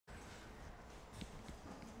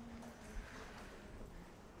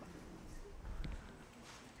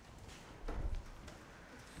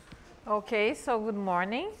Okay, so good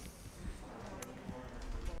morning.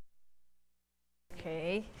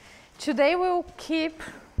 Okay, today we'll keep,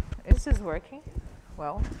 is this working?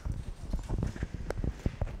 Well,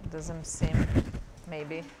 doesn't seem,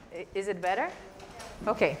 maybe. Is it better?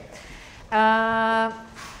 Okay.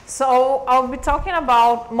 So I'll be talking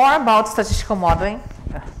more about statistical modeling.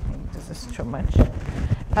 This is too much.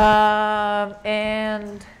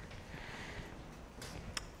 And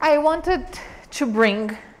I wanted to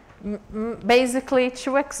bring basically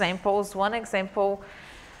two examples. One example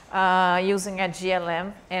using a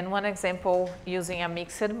GLM and one example using a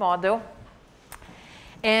mixed model.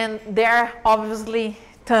 And there are obviously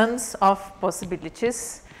tons of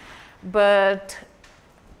possibilities, but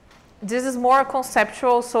this is more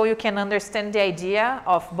conceptual, so you can understand the idea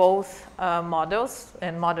of both models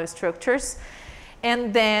and model structures.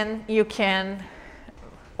 And then you can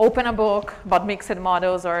open a book about mixed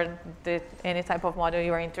models or any type of model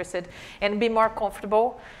you are interested in and be more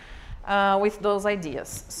comfortable with those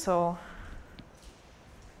ideas. So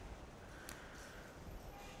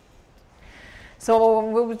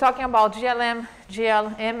we'll be talking about GLM,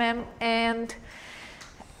 GLMM, and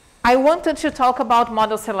I wanted to talk about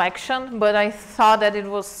model selection, but I thought that it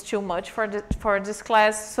was too much for this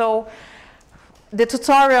class. So the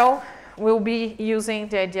tutorial will be using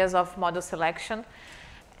the ideas of model selection,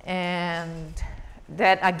 and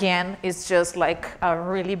that again is just like a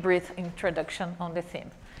really brief introduction on the theme.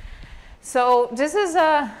 So this is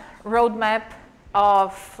a roadmap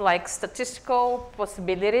of like statistical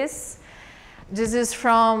possibilities. This is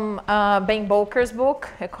from Ben Bolker's book,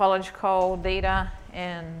 Ecological Data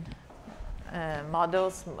and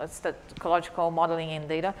Models, Ecological Modeling and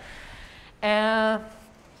Data.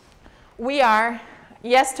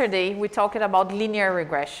 Yesterday we talked about linear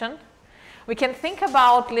regression. We can think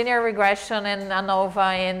about linear regression and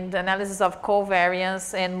ANOVA and analysis of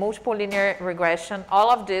covariance and multiple linear regression, all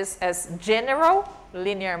of this as general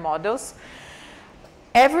linear models.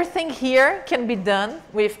 Everything here can be done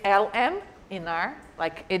with LM in R.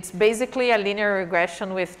 Like it's basically a linear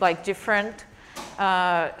regression with like different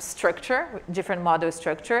structure, different model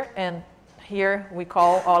structure. And here we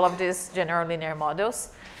call all of these general linear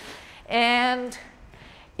models. And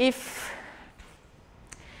if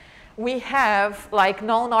we have like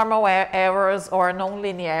non-normal errors or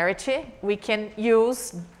non-linearity, we can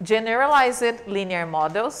use generalized linear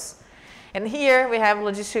models. And here we have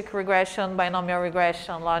logistic regression, binomial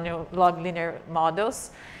regression, log linear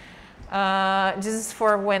models. This is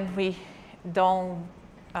for when we don't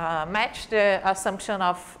match the assumption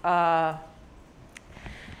of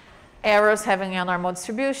errors having a normal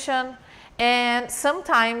distribution. And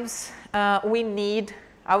sometimes we need,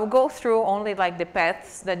 I will go through only like the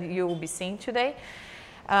paths that you will be seeing today.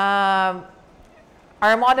 Our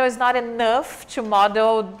model is not enough to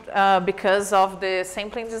model because of the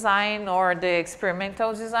sampling design or the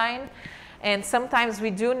experimental design. And sometimes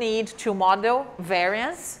we do need to model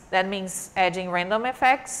variance. That means adding random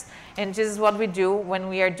effects. And this is what we do when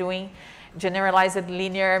we are doing generalized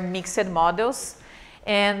linear mixed models.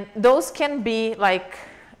 And those can be like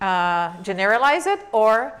generalized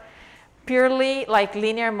or purely like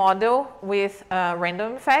linear model with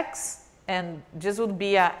random effects, and this would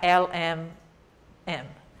be a LMM.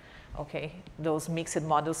 Okay, those mixed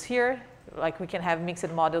models here, like we can have mixed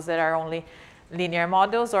models that are only linear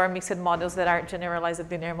models or mixed models that are generalized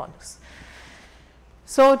linear models.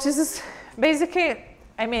 So this is basically,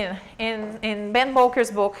 I mean, in Ben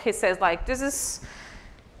Bolker's book, he says like, this is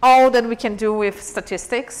all that we can do with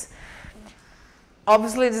statistics.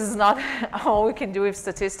 Obviously, this is not all we can do with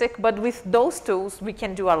statistics, but with those tools, we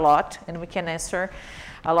can do a lot, and we can answer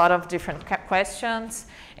a lot of different questions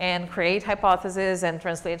and create hypotheses and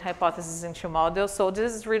translate hypotheses into models. So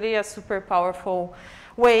this is really a super powerful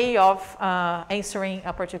way of answering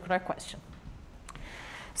a particular question.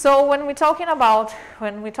 So when we talked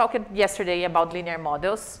yesterday about linear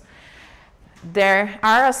models, there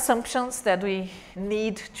are assumptions that we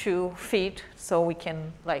need to fit so we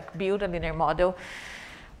can like build a linear model.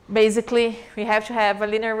 Basically, we have to have a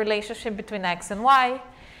linear relationship between X and Y.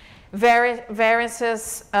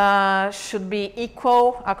 Variances should be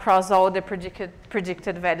equal across all the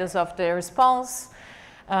predicted values of the response.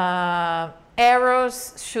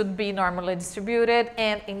 Errors should be normally distributed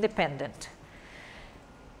and independent.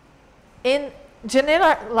 In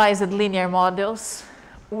generalized linear models,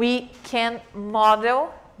 we can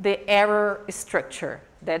model the error structure.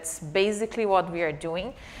 That's basically what we are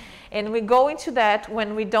doing. And we go into that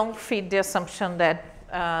when we don't fit the assumption that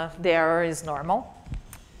the error is normal.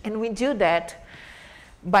 And we do that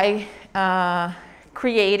by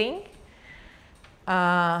creating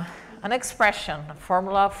an expression, a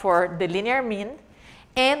formula for the linear mean,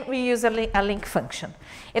 and we use a link function.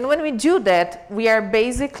 And when we do that, we are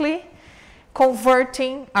basically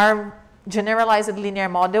converting our generalized linear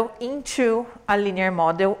model into a linear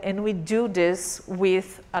model, and we do this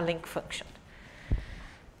with a link function.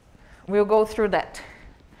 We'll go through that.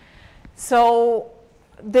 So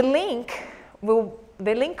the link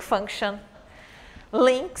function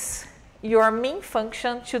links your mean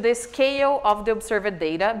function to the scale of the observed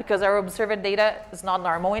data, because our observed data is not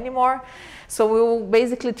normal anymore. So we will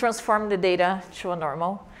basically transform the data to a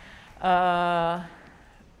normal,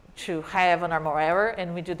 to have a normal error,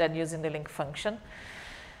 and we do that using the link function.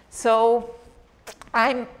 So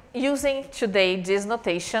I'm using today this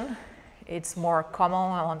notation. It's more common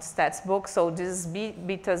on stats book. So this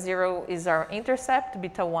beta 0 is our intercept,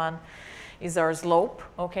 beta 1 is our slope,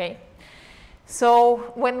 okay?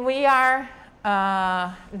 So when we are,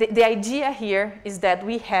 the idea here is that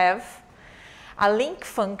we have a link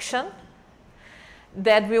function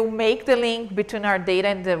that will make the link between our data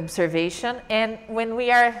and the observation. And when we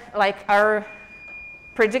are, like, our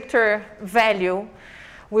predictor value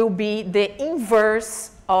will be the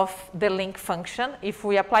inverse of the link function. If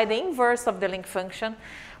we apply the inverse of the link function,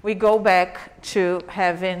 we go back to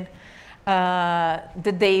having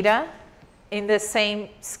the data in the same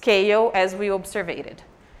scale as we observed.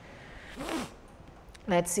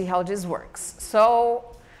 Let's see how this works.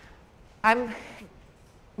 So I'm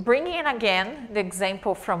bringing in again the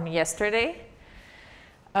example from yesterday.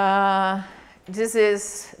 This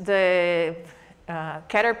is the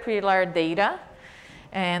Caterpillar data,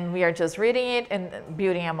 and we are just reading it and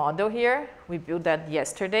building a model here. We built that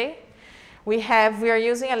yesterday. We are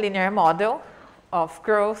using a linear model of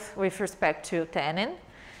growth with respect to tannin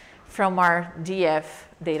from our DF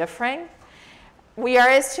data frame. We are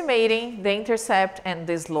estimating the intercept and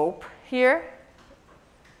the slope here.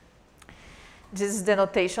 This is the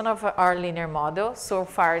notation of our linear model. So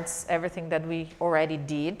far, it's everything that we already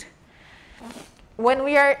did. When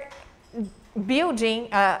we are building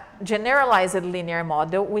a generalized linear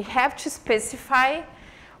model, we have to specify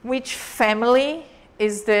which family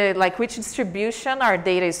is which distribution our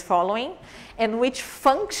data is following, and which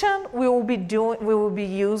function we will be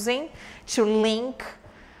using to link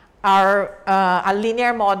our a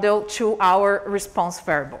linear model to our response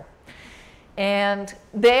variable. And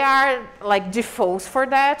they are like defaults for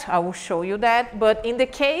that. I will show you that. But in the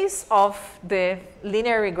case of the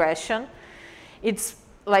linear regression, it's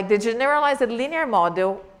like the generalized linear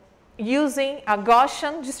model using a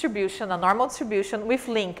Gaussian distribution, a normal distribution with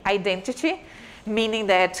link identity, meaning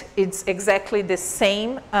that it's exactly the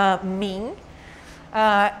same mean.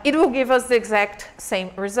 It will give us the exact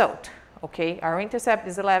same result. Okay, our intercept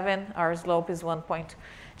is 11, our slope is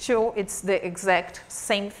 1.2. It's the exact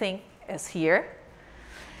same thing as here.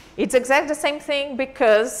 It's exactly the same thing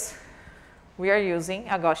because we are using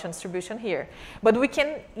a Gaussian distribution here. But we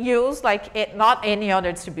can use not any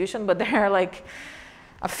other distribution, but there are like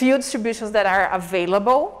a few distributions that are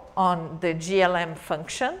available on the GLM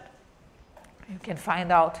function. You can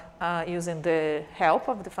find out using the help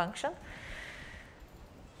of the function.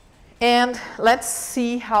 And let's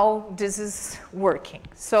see how this is working.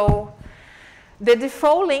 So the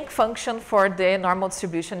default link function for the normal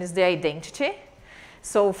distribution is the identity.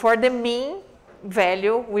 So for the mean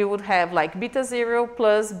value, we would have like beta 0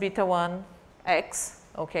 plus beta 1 x,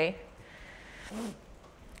 okay?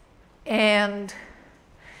 And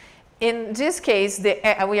in this case,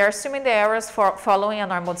 we are assuming the errors for following a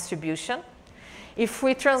normal distribution. If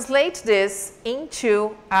we translate this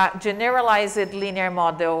into a generalized linear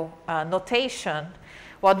model notation,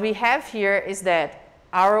 what we have here is that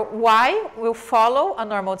our y will follow a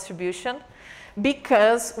normal distribution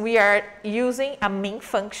because we are using a mean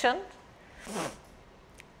function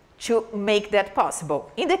to make that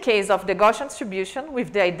possible. In the case of the Gaussian distribution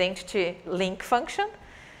with the identity link function,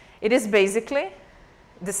 it is basically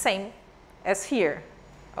the same as here,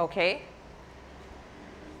 okay?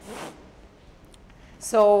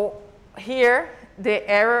 So here,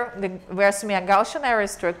 we're assuming a Gaussian error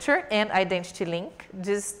structure and identity link.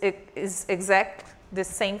 This is exactly the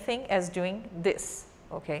same thing as doing this,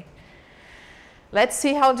 okay? Let's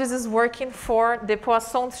see how this is working for the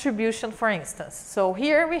Poisson distribution, for instance. So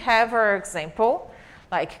here we have our example,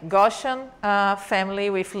 like Gaussian family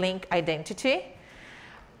with link identity.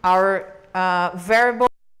 Our variable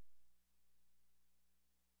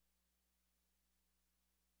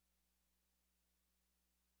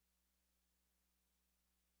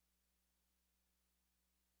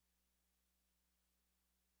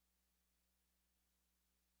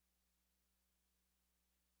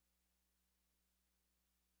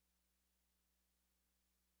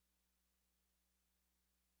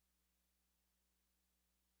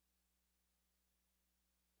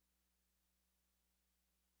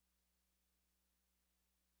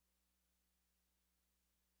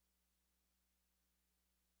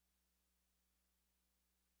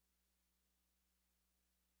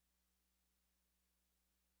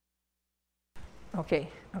Okay,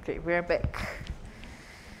 we're back.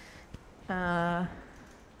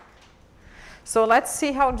 So let's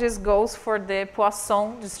see how this goes for the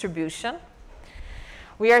Poisson distribution.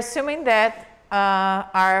 We are assuming that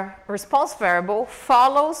our response variable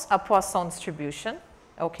follows a Poisson distribution,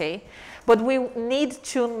 okay? But we need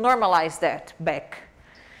to normalize that back.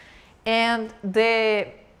 And the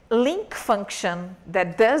link function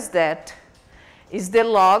that does that is the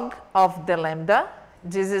log of the lambda.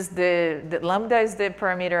 This is the lambda is the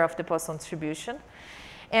parameter of the Poisson distribution.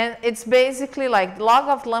 And it's basically like log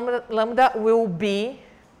of lambda will be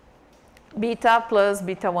beta plus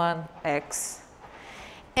beta 1 x.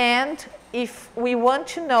 And if we want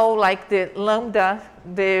to know like the lambda,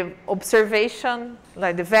 the observation,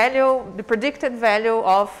 like the value, the predicted value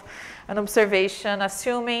of an observation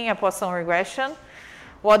assuming a Poisson regression,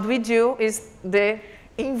 what we do is the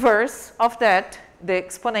inverse of that, the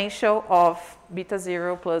exponential of beta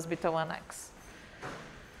 0 plus beta 1x.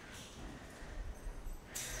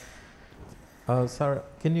 Sara,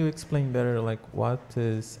 can you explain better like what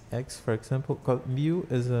is x, for example? Because mu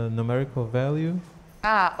is a numerical value.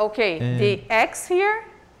 Okay. The x here?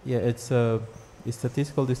 Yeah, it's a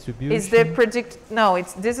statistical distribution. Is the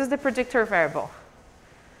this is the predictor variable.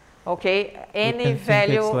 Okay, any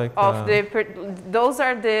value like of those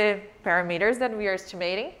are the parameters that we are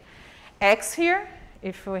estimating. X here,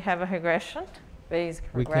 if we have a regression, basic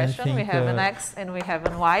regression, we have an x and we have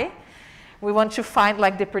an y. We want to find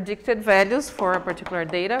like the predicted values for a particular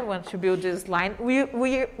data. We want to build this line. We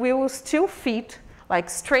will still fit like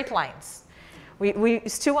straight lines. We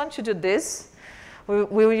still want to do this. We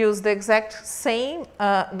will use the exact same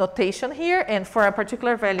notation here. And for a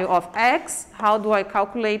particular value of x, how do I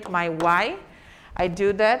calculate my y? I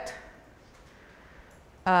do that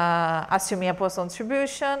assuming a Poisson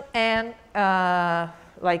distribution, and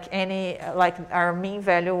like our mean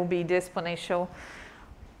value will be the exponential.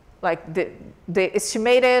 Like the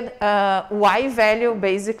estimated y value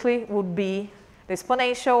basically would be the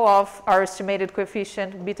exponential of our estimated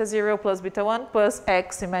coefficient beta 0 plus beta 1 plus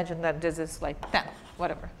x. Imagine that this is like 10,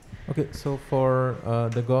 whatever. Okay, so for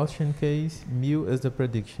the Gaussian case, mu is the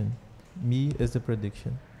prediction. Mi is the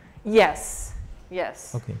prediction. Yes,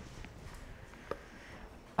 yes. Okay.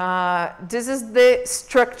 This is the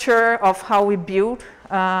structure of how we build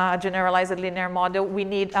a generalized linear model. We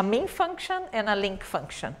need a mean function and a link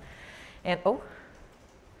function. And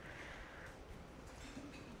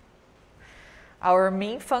our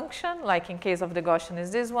mean function, like in case of the Gaussian,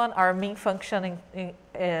 is this one. Our mean function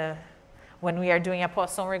when we are doing a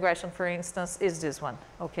Poisson regression, for instance, is this one.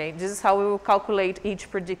 Okay, this is how we will calculate each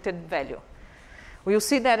predicted value. We will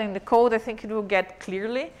see that in the code. I think it will get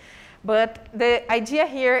clearly. But the idea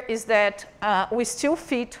here is that we still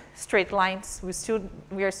fit straight lines.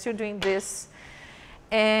 We are still doing this.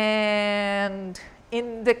 And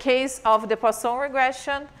in the case of the Poisson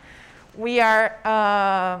regression, we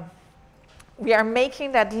are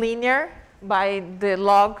making that linear by the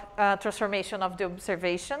log transformation of the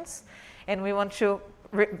observations. And we want to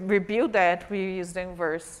rebuild that. We use the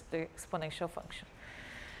inverse, the exponential function.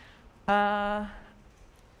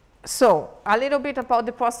 So a little bit about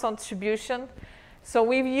the Poisson distribution. So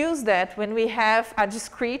we use that when we have a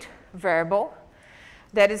discrete variable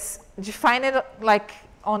that is defined like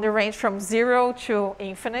on the range from 0 to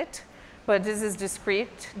infinite, but this is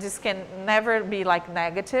discrete. This can never be like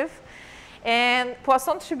negative. And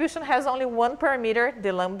Poisson distribution has only one parameter,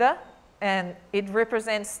 the lambda, and it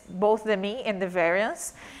represents both the mean and the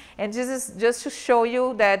variance. And this is just to show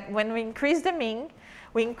you that when we increase the mean,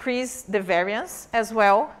 we increase the variance as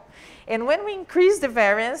well. And when we increase the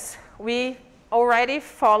variance, we already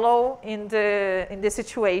follow in the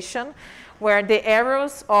situation where the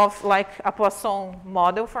errors of like a Poisson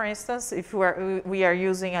model, for instance, if we are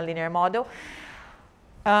using a linear model,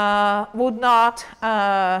 would not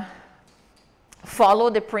follow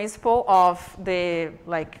the principle of the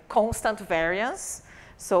like constant variance.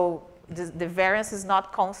 So the variance is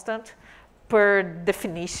not constant per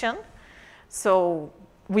definition. So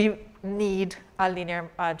we need a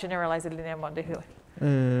generalized linear model here.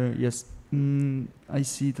 Yes, I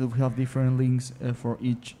see that we have different links for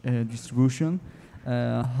each distribution.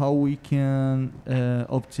 How we can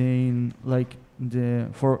obtain like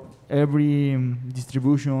for every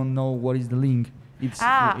distribution know what is the link?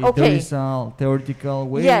 Okay. There is a theoretical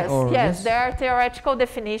way? Yes, there are theoretical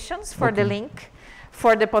definitions for the link,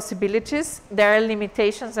 for the possibilities. There are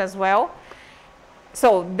limitations as well.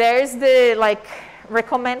 So there is the like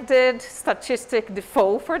recommended statistic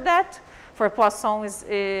default for that. For Poisson is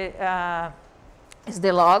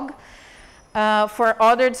the log. For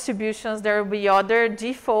other distributions, there will be other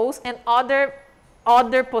defaults and other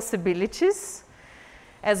possibilities.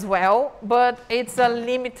 as well, but it's a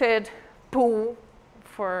limited pool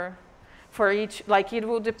for each. Like it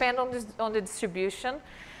will depend on the distribution.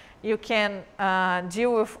 You can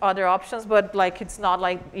deal with other options, but like it's not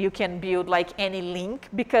like you can build like any link,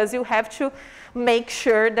 because you have to make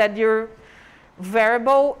sure that your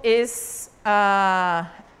variable is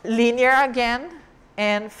linear again,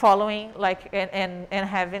 and following like and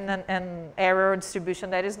having an error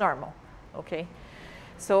distribution that is normal. Okay.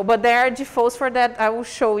 So, but there are defaults for that. I will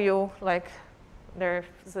show you, like, there's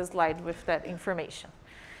a slide with that information.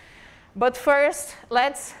 But first,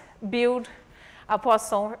 let's build a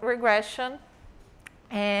Poisson regression.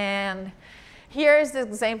 And here is the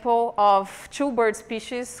example of two bird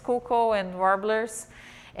species, cuckoo and warblers.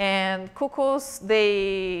 And cuckoos,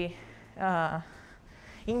 they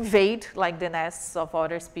invade, like, the nests of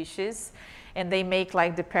other species, and they make,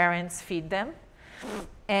 like, the parents feed them.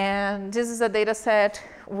 And this is a data set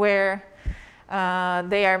where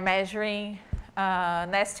they are measuring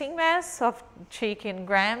nesting mass of chicken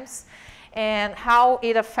grams, and how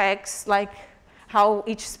it affects, like, how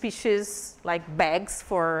each species, like, begs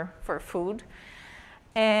for food.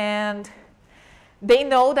 And they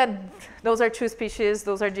know that those are two species,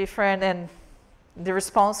 those are different, and the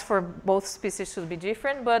response for both species should be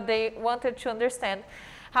different, but they wanted to understand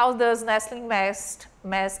how does nestling mass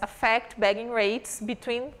affect begging rates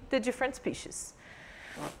between the different species.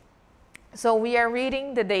 So we are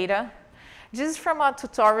reading the data. This is from a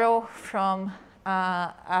tutorial from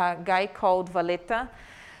a guy called Valletta.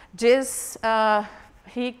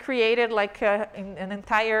 He created like an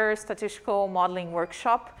entire statistical modeling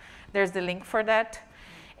workshop. There's the link for that.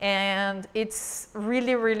 And it's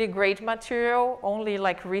really, really great material. Only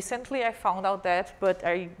like recently I found out that, but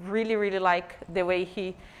I really, really like the way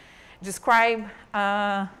he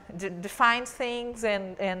defines things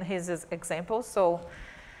and his examples. So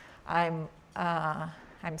I'm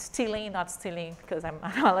stealing, not stealing, because I'm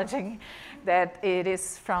acknowledging that it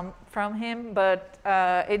is from him, but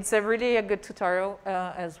it's a really good tutorial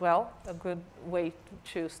as well, a good way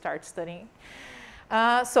to start studying.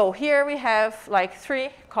 So here we have like 3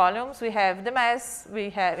 columns. We have the mass, we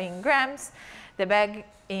have in grams, the bag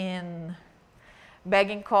in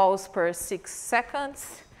bagging calls per 6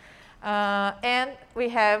 seconds, and we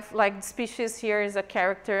have like the species. Here is a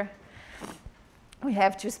character. We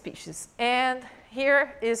have 2 species, and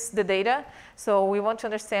here is the data. So we want to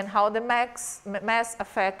understand how the mass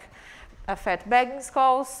affect bagging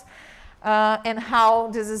calls, and how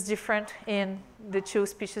this is different in the 2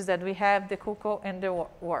 species that we have, the cuckoo and the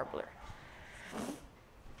warbler.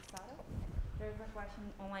 There's a question,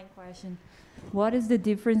 online question. What is the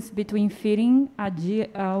difference between fitting a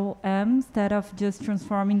GLM instead of just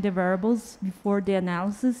transforming the variables before the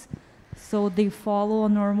analysis so they follow a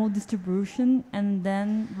normal distribution and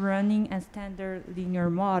then running a standard linear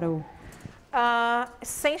model?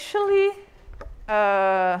 Essentially,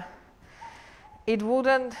 it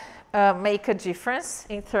wouldn't make a difference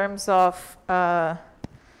in terms of the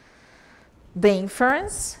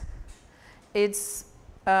inference. It's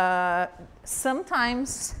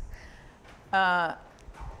sometimes, I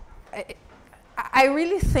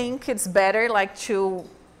really think it's better like to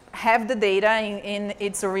have the data in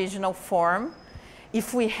its original form,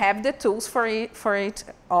 if we have the tools for it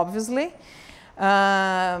obviously.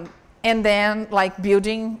 And then like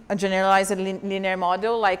building a generalized linear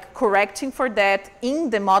model, like correcting for that in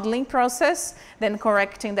the modeling process, then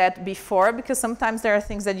correcting that before, because sometimes there are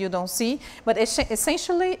things that you don't see, but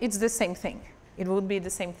essentially it's the same thing. It would be the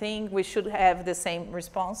same thing. We should have the same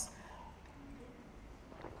response.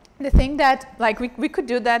 The thing that, like we could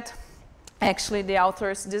do that, actually the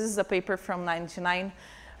authors, this is a paper from '99,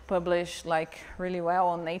 published like really well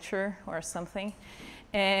on Nature or something,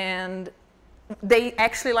 and they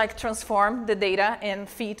actually like transform the data and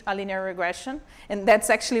feed a linear regression. And that's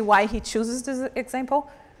actually why he chooses this example,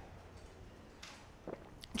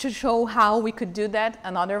 to show how we could do that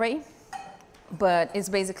another way, but it's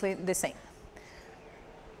basically the same.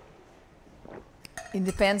 It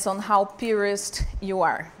depends on how purist you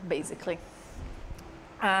are, basically.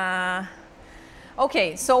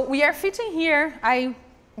 Okay, so we are fitting here. I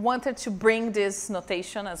wanted to bring this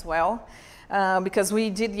notation as well. Because we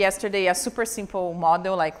did yesterday a super simple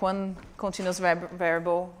model, like one continuous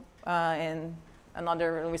variable and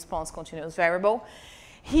another response continuous variable.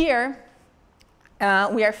 Here,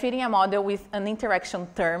 we are fitting a model with an interaction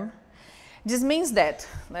term. This means that,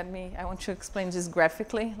 I want to explain this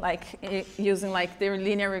graphically, like using like the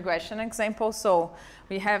linear regression example. So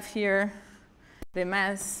we have here the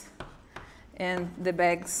mass and the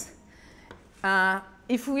bags.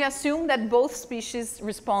 If we assume that both species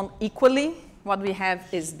respond equally, what we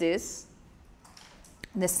have is this.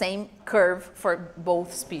 the same curve for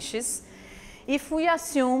both species. If we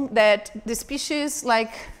assume that the species,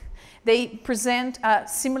 like, they present a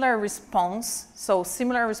similar response, so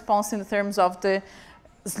similar response in terms of the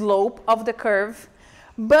slope of the curve,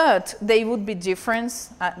 but they would be different,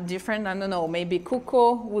 I don't know, maybe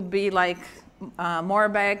cuckoo would be like more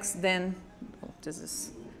bags than, this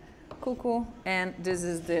is cuckoo, and this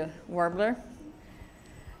is the warbler.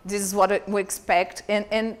 This is what we expect.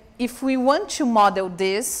 And if we want to model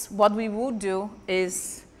this, what we would do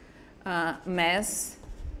is mass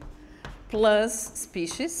plus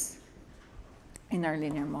species in our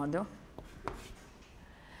linear model.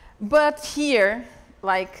 But here,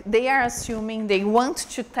 like, they are assuming they want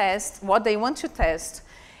to test, what they want to test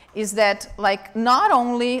is that, like, not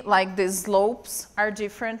only like the slopes are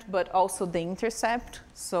different, but also the intercept.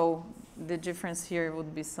 So the difference here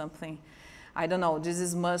would be something, I don't know, this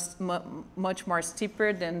is much more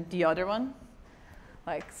steeper than the other one,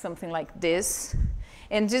 like something like this.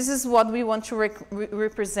 And this is what we want to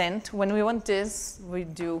represent. When we want this, we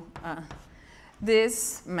do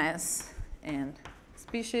this, mass and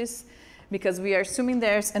species, because we are assuming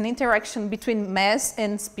there's an interaction between mass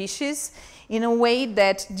and species in a way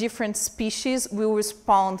that different species will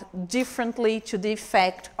respond differently to the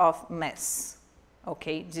effect of mass.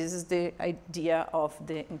 Okay, this is the idea of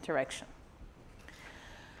the interaction.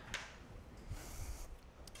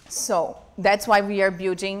 So that's why we are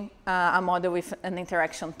building a model with an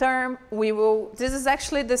interaction term. This is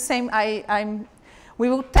actually the same, we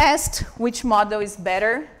will test which model is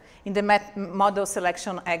better in the model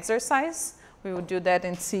selection exercise. We will do that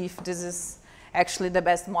and see if this is actually the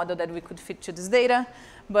best model that we could fit to this data.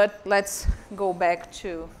 But let's go back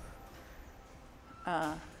to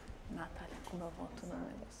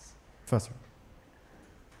Faster.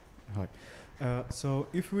 Hi. So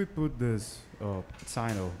if we put this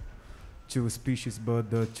signal to species, but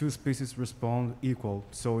the two species respond equal,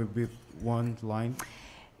 so it will be one line?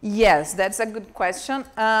 Yes, that's a good question.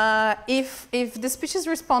 If the species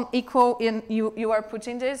respond equal in you are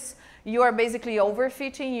putting this, you are basically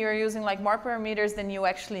overfitting. You're using like more parameters than you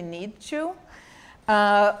actually need to.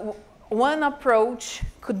 One approach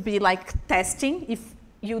could be like testing. If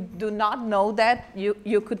you do not know that,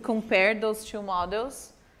 you could compare those two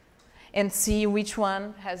models and see which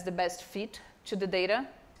one has the best fit to the data,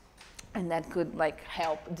 and that could like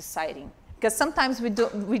help deciding. Because sometimes we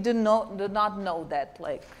do not know that,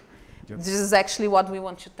 like, yep, this is actually what we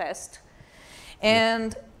want to test.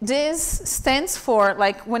 And yep, this stands for,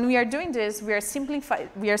 like, when we are doing this, we are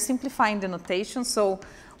simplifying the notation. So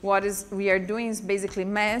what we are doing is basically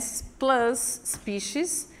mass plus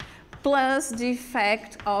species plus the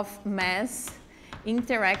effect of mass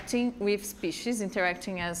interacting with species,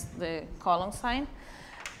 interacting as the column sign.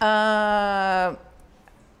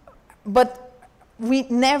 But we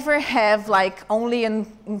never have like only an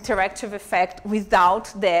interactive effect without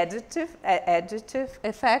the additive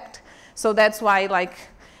effect. So that's why like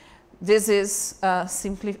this is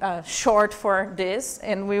simply short for this,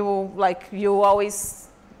 and we will like, you always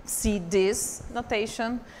see this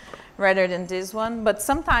notation rather than this one. But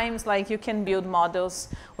sometimes like you can build models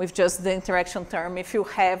with just the interaction term if you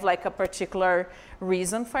have like a particular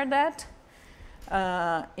reason for that.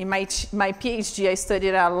 In my PhD, I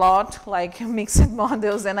studied a lot like mixed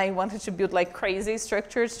models, and I wanted to build like crazy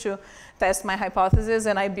structures to test my hypothesis,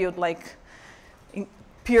 and I built like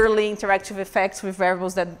purely interactive effects with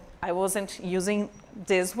variables that I wasn't using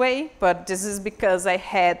this way, but this is because I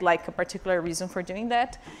had like a particular reason for doing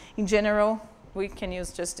that. In general, we can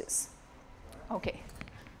use just this. Okay.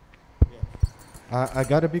 I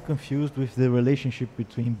got a bit confused with the relationship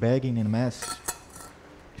between bagging and mass.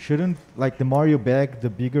 Shouldn't, like, the more you bag, the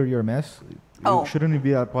bigger your mass? Oh. Shouldn't it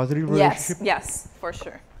be a positive relationship? Yes, for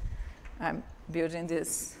sure. I'm building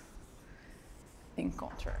this in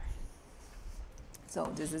Contour.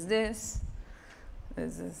 So this is this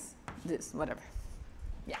is this, whatever.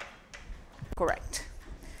 Yeah, correct.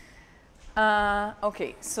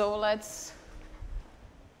 Okay, so it's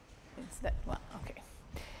that one, okay.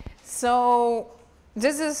 So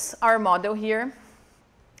this is our model here.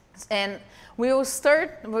 And we will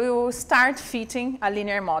start fitting a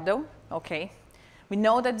linear model, okay? We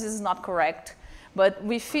know that this is not correct, but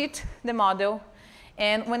we fit the model.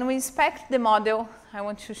 And when we inspect the model, I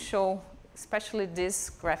want to show especially this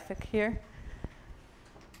graphic here.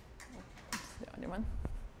 The other one.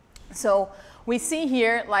 So we see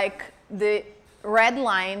here like the red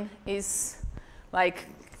line is like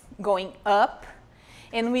going up.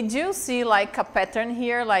 And we do see like a pattern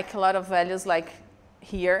here, like a lot of values like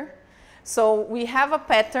here. So we have a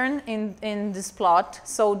pattern in this plot.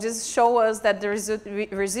 So this shows us that the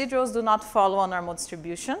residuals do not follow on our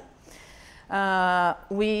distribution.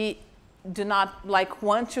 We do not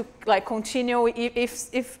want to continue.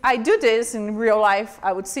 If I do this in real life,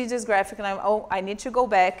 I would see this graphic and I need to go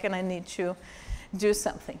back and I need to do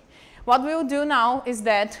something. What we'll do now is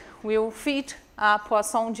that we'll fit a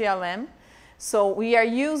Poisson GLM. So we are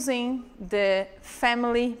using the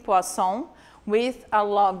family Poisson with a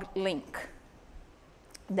log link.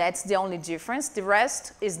 That's the only difference. The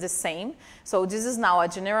rest is the same. So this is now a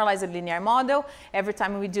generalized linear model. Every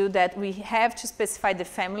time we do that, we have to specify the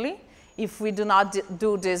family. If we do not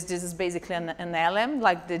do this, this is basically an LM,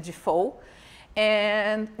 like the default.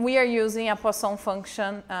 And we are using a Poisson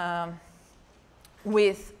function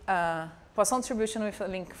with Poisson distribution with a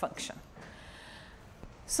link function.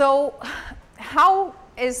 So how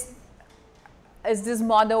is this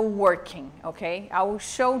model working? Okay, I will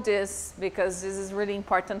show this because this is really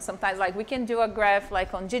important. Sometimes, like, we can do a graph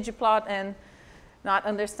like on ggplot and not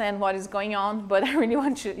understand what is going on, but I really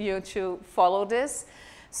want you to follow this.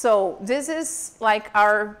 So this is like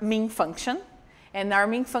our mean function, and our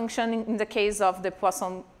mean function in the case of the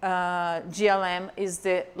Poisson GLM is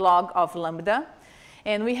the log of lambda,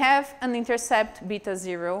 and we have an intercept beta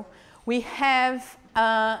 0. We have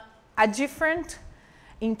a different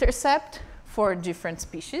intercept for different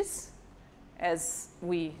species, as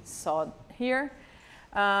we saw here.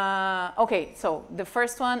 Okay, so the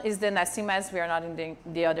first one is the nesting mass. We are not in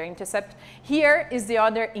the other intercept. Here is the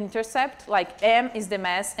other intercept, like M is the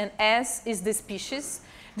mass and S is the species.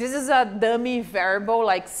 This is a dummy variable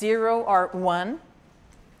like 0 or 1.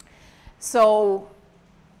 So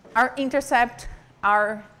our intercept,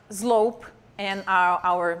 our slope, and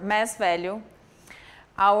our mass value.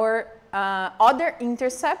 Our other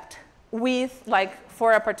intercept with, like,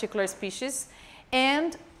 for a particular species,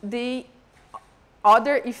 and the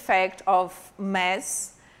other effect of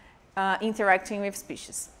mass interacting with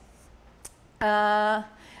species.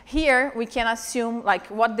 Here we can assume, like,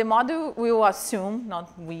 what the model will assume,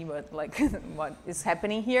 not we, but like what is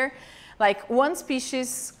happening here. Like, one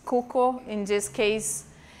species, cuckoo in this case,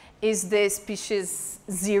 is the species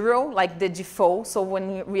 0, like the default. So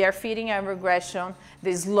when we are feeding a regression,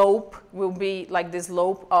 the slope will be like the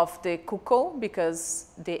slope of the cuckoo, because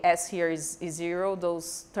the S here is 0.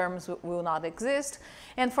 Those terms will not exist.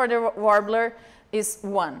 And for the warbler is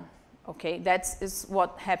 1. Okay, that is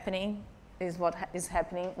what is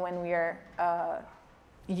happening when we are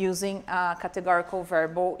using a categorical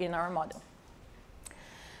variable in our model.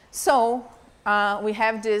 So we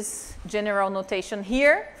have this general notation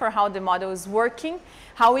here for how the model is working,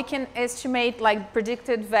 how we can estimate, like,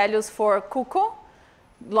 predicted values for cuckoo,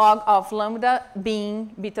 log of lambda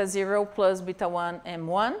being beta 0 plus beta 1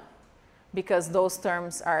 M1, because those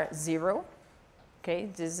terms are 0. Okay,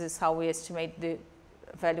 this is how we estimate the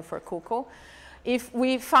value for cuckoo. If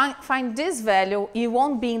we find this value, it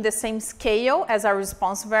won't be in the same scale as our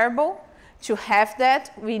response variable. To have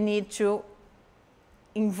that, we need to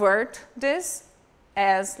invert this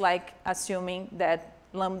as, like, assuming that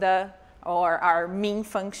lambda, or our mean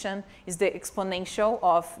function, is the exponential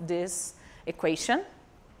of this equation.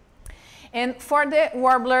 And for the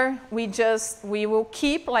warbler, we will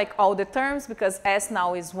keep, like, all the terms, because S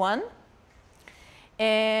now is 1.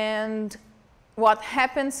 And what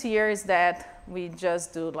happens here is that we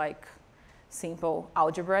just do, like, simple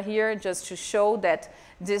algebra here, just to show that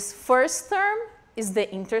this first term is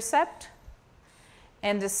the intercept,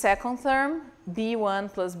 and the second term,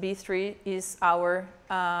 B1 plus B3, is our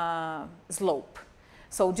slope.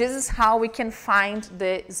 So this is how we can find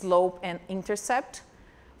the slope and intercept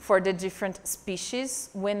for the different species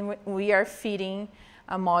when we are feeding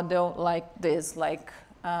a model like this, like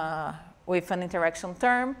with an interaction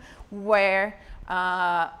term, where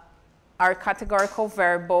our categorical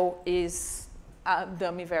variable is a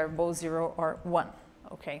dummy variable 0 or 1.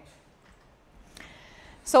 Okay.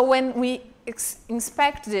 So when we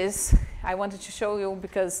inspect this, I wanted to show you,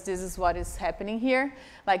 because this is what is happening here.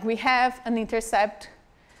 Like, we have an intercept,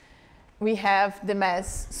 we have the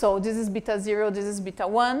mass. So this is beta 0, this is beta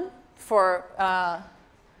 1. For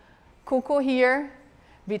cuckoo here,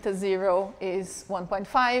 beta 0 is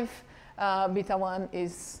 1.5, beta 1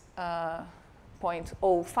 is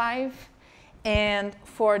 0.05. And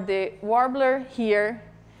for the warbler here,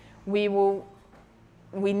 we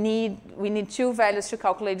need two values to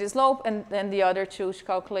calculate the slope, and then the other two to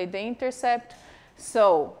calculate the intercept.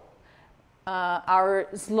 So our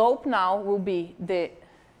slope now will be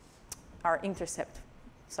our intercept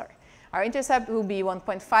will be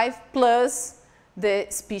 1.5 plus the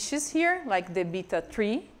species here, like the beta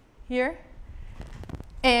 3 here.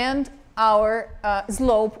 And our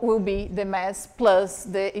slope will be the mass plus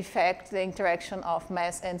the effect, the interaction of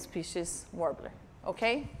mass and species warbler,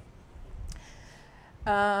 okay?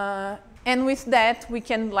 And with that, we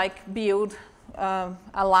can like build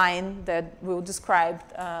a line that will describe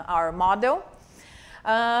our model.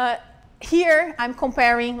 Here, I'm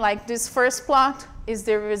comparing like this first plot is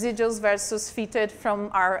the residuals versus fitted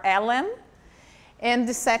from our LM, and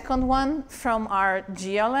the second one from our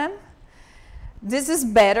GLM. This is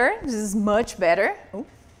better, this is much better. Ooh.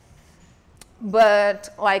 But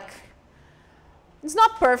like, it's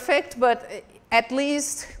not perfect, but at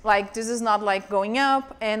least like this is not like going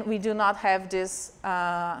up, and we do not have this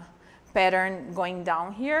pattern going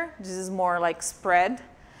down here. This is more like spread,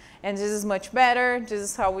 and this is much better. This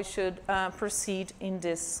is how we should proceed in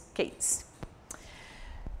this case.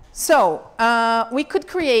 So we could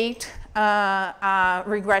create a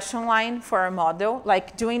regression line for our model,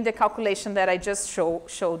 like doing the calculation that I just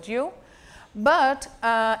showed you. But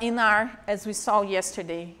in R, as we saw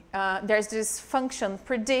yesterday, there's this function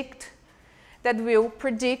predict that will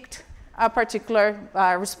predict a particular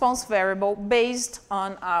response variable based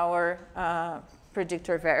on our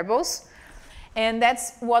predictor variables. And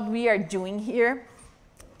that's what we are doing here.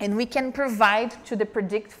 And we can provide to the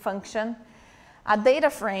predict function a data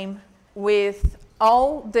frame with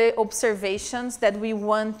all the observations that we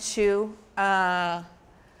want to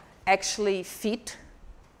actually fit.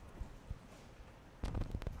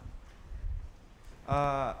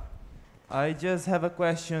 I just have a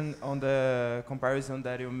question on the comparison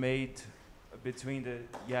that you made between the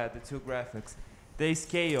two graphics. The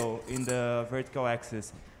scale in the vertical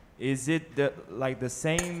axis, is it like the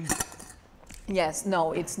same? Yes,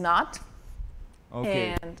 no, it's not.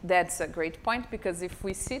 Okay. And that's a great point, because if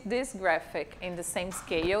we see this graphic in the same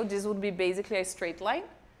scale, this would be basically a straight line,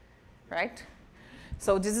 right?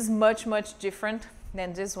 So this is much, much different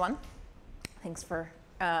than this one. Thanks for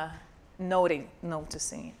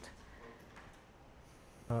noticing it.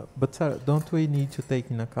 But Sara, don't we need to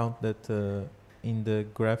take in account that in the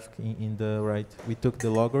graphic in the right, we took the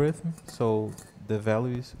logarithm, so the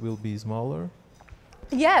values will be smaller?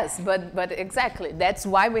 Yes, but exactly. That's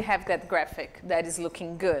why we have that graphic that is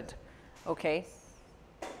looking good, okay?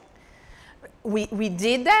 We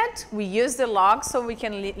did that. We used the log so we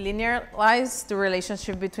can linearize the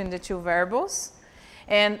relationship between the two variables.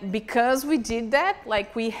 And because we did that,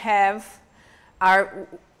 like we have our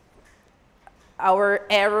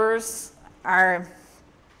errors are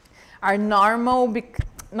normal,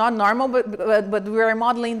 not normal, but we are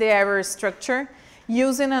modeling the error structure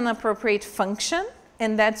using an appropriate function.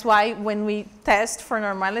 And that's why when we test for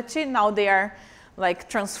normality, now they are like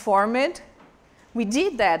transformed. We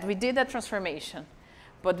did that transformation,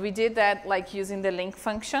 but we did that like using the link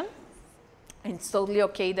function. And it's totally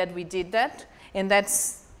okay that we did that. And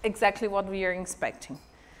that's exactly what we are expecting.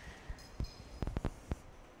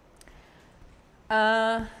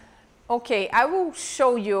 Okay, I will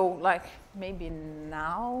show you like maybe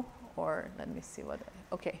now, or let me see what,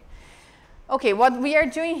 okay. Okay, what we are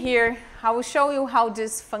doing here, I will show you how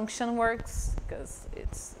this function works, because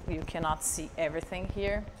you cannot see everything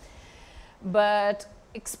here. But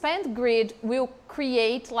expand grid will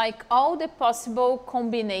create like all the possible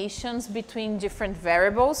combinations between different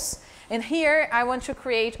variables. And here I want to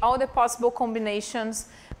create all the possible combinations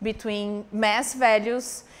between mass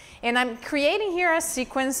values. And I'm creating here a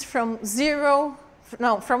sequence from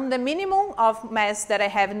from the minimum of mass that I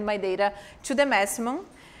have in my data to the maximum,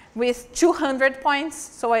 with 200 points.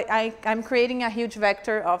 So I'm creating a huge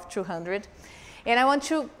vector of 200. And I want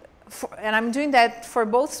to, and I'm doing that for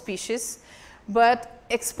both species, but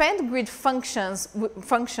expand grid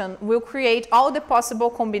function will create all the possible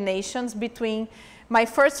combinations between my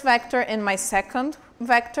first vector and my second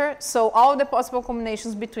vector. So all the possible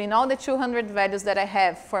combinations between all the 200 values that I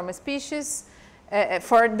have for my species,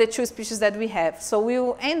 for the two species that we have. So we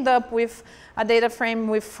will end up with a data frame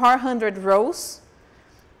with 400 rows,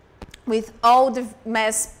 with all the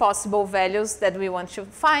mass possible values that we want to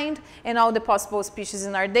find and all the possible species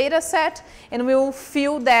in our data set, and we will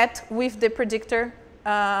fill that with the predictor,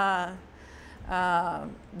 the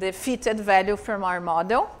fitted value from our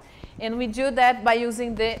model. And we do that by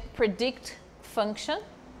using the predict function.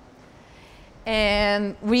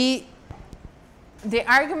 And the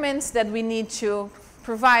arguments that we need to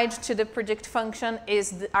provide to the predict function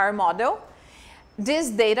is our model, this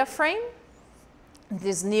data frame,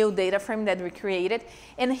 this new data frame that we created.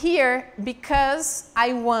 And here, because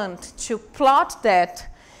I want to plot that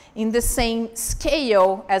in the same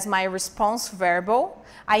scale as my response variable,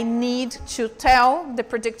 I need to tell the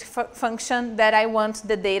predict function that I want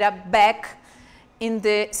the data back in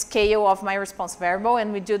the scale of my response variable,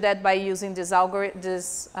 and we do that by using this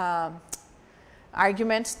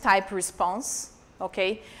argument type response,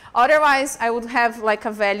 okay? Otherwise, I would have like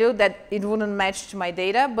a value that it wouldn't match to my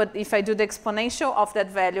data, but if I do the exponential of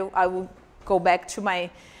that value, I will go back to my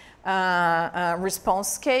response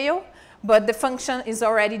scale, but the function is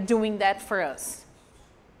already doing that for us.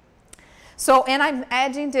 So, and I'm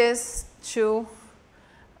adding this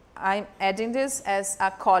as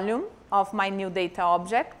a column of my new data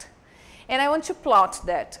object. And I want to plot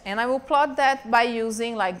that. And I will plot that by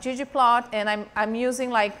using like ggplot, and I'm using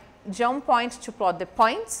like geom point to plot the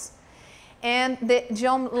points, and the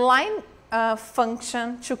geom line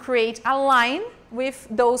function to create a line with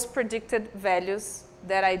those predicted values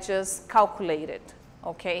that I just calculated,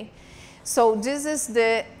 okay? So this is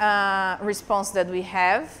the response that we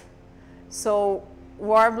have. So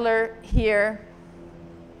warbler here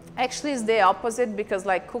actually is the opposite, because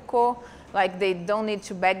like cuckoo, like they don't need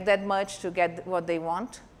to beg that much to get what they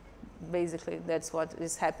want. Basically, that's what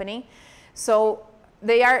is happening. So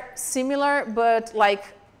they are similar, but like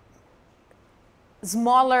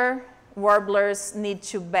smaller warblers need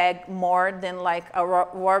to beg more than like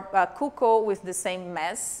a cuckoo with the same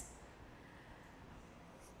mass.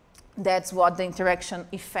 That's what the interaction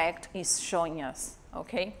effect is showing us,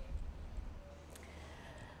 okay?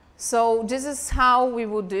 So this is how we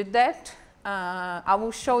would do that. I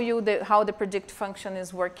will show you how the predict function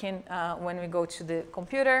is working when we go to the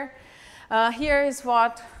computer. Here is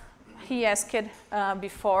what he asked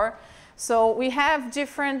before. So we have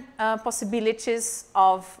different possibilities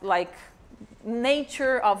of like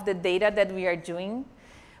nature of the data that we are doing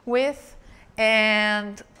with,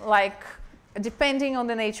 and like depending on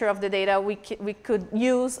the nature of the data, we could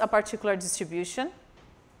use a particular distribution.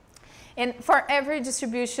 And for every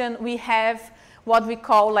distribution, we have what we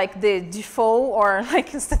call like the default, or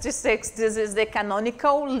like in statistics, this is the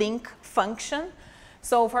canonical link function.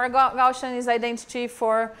 So for Gaussian is identity,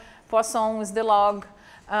 for Poisson is the log,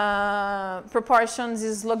 proportions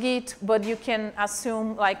is logit, but you can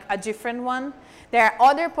assume like a different one. There are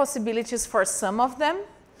other possibilities for some of them,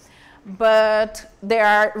 but there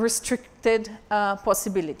are restricted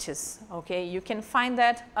possibilities, okay? You can find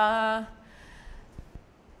that.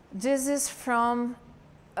 This is from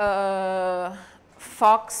Gordon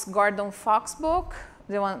Fox book.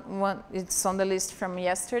 The one it's on the list from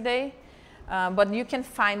yesterday, but you can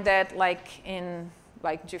find that like in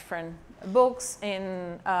like different books.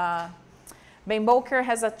 In Ben Boker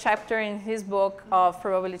has a chapter in his book of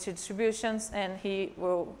probability distributions, and he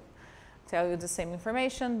will tell you the same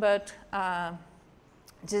information, but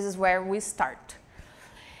this is where we start.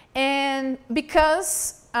 And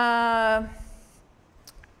because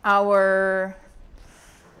our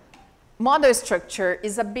model structure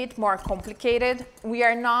is a bit more complicated, we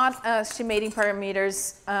are not estimating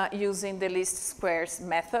parameters using the least squares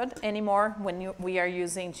method anymore when we are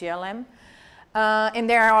using GLM. And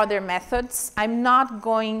there are other methods. I'm not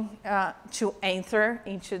going to enter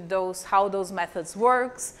into how those methods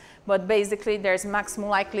works, but basically there's maximum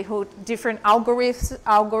likelihood, different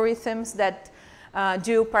algorithms that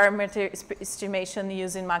do parameter estimation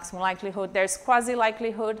using maximum likelihood. There's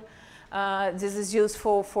quasi-likelihood. This is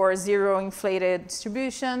useful for zero inflated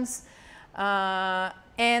distributions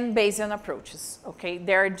and Bayesian approaches, okay?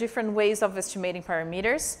 There are different ways of estimating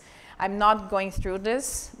parameters. I'm not going through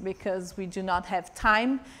this because we do not have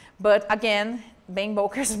time, but again, Ben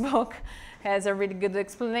Boker's book has a really good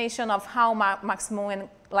explanation of how maximum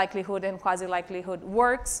likelihood and quasi-likelihood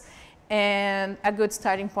works, and a good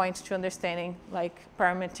starting point to understanding like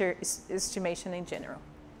parameter estimation in general.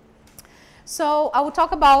 So I will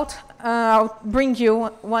talk about, I'll bring you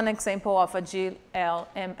one example of a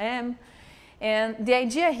GLMM. And the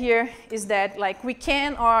idea here is that like we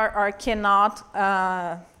can or cannot,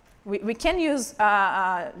 we can use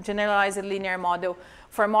a generalized linear model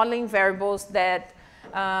for modeling variables that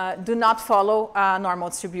do not follow a normal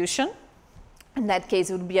distribution. In that case,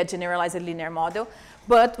 it would be a generalized linear model.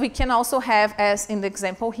 But we can also have, as in the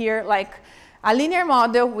example here, like a linear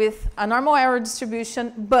model with a normal error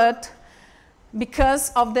distribution, but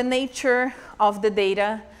because of the nature of the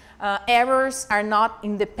data, errors are not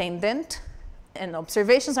independent, and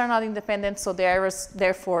observations are not independent, so the errors,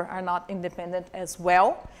 therefore, are not independent as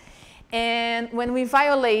well. And when we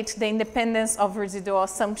violate the independence of residual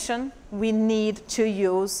assumption, we need to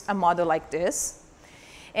use a model like this.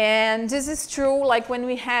 And this is true like when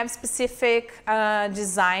we have specific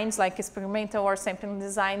designs, like experimental or sampling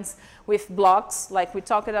designs with blocks, like we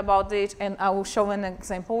talked about it, and I will show an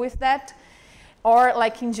example with that. Or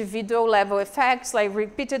like individual level effects, like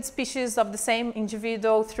repeated species of the same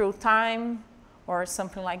individual through time, or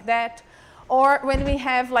something like that. Or when we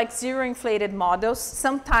have like zero inflated models,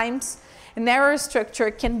 sometimes an error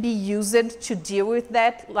structure can be used to deal with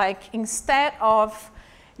that. Like instead of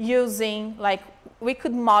using, like we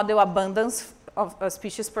could model abundance of a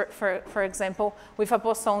species, for example, with a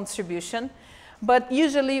Poisson distribution. But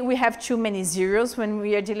usually we have too many zeros when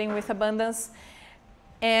we are dealing with abundance.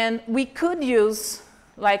 And we could use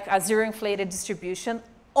like a zero inflated distribution,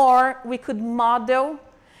 or we could model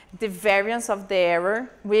the variance of the error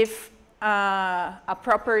with a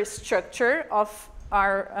proper structure of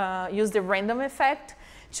our, use the random effect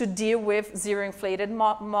to deal with zero inflated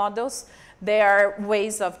models. There are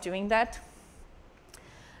ways of doing that.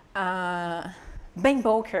 Ben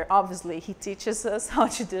Boker, obviously, he teaches us how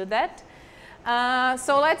to do that.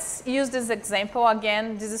 So let's use this example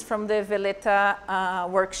again. This is from the Veleta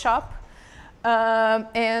workshop.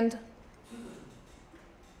 And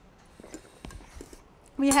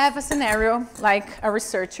we have a scenario like a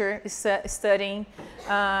researcher is studying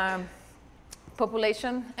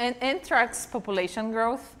population and anthrax population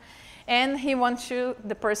growth. And he wants to,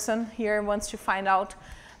 the person here wants to find out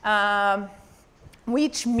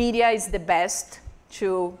which media is the best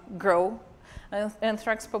to grow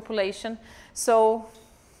anthrax population. So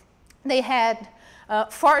they had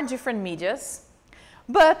 4 different medias,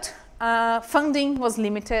 but funding was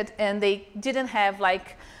limited and they didn't have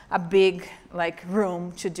like a big like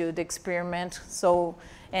room to do the experiment. So,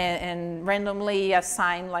 and randomly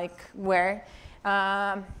assign like where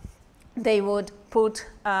they would put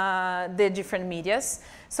the different medias.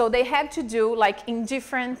 So they had to do like in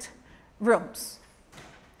different rooms.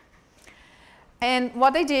 And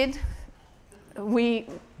what they did, we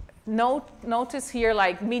notice here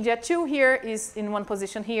like media 2 here is in one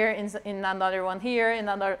position here, in another one here,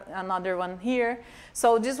 another one here.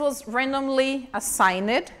 So this was randomly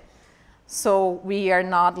assigned. So we are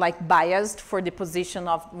not like biased for the position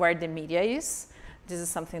of where the media is. This is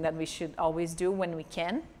something that we should always do when we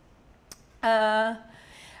can. And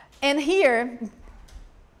here,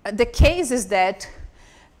 the case is that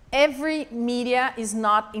every media is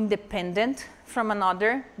not independent from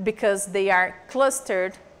another because they are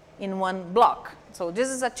clustered in one block. So this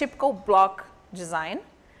is a typical block design.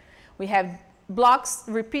 We have blocks,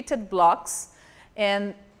 repeated blocks,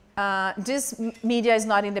 and this media is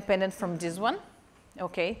not independent from this one,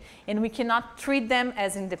 okay? And we cannot treat them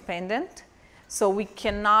as independent, so we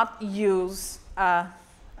cannot use a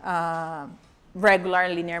regular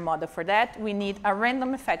linear model for that. We need a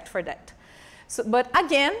random effect for that. So, but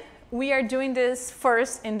again, we are doing this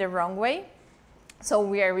first in the wrong way. So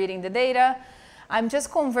we are reading the data. I'm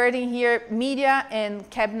just converting here media and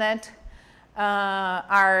cabinet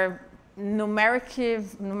are numerical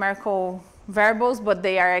variables, but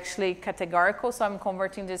they are actually categorical. So I'm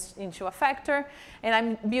converting this into a factor, and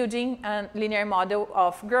I'm building a linear model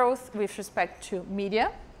of growth with respect to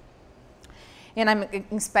media. And I'm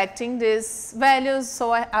inspecting these values,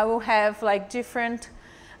 so I will have like different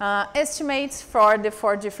estimates for the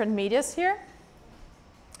 4 different medias here.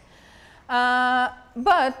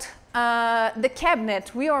 But the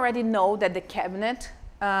cabinet, we already know that the cabinet,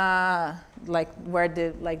 like where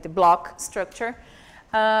the block structure,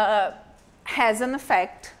 has an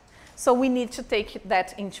effect. So we need to take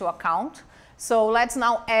that into account. So let's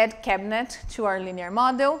now add cabinet to our linear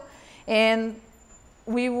model, and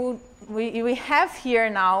we have here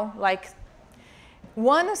now like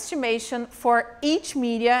one estimation for each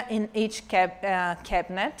media in each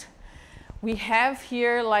cabinet. We have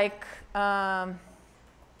here like a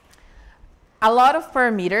lot of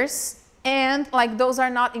parameters, and like those are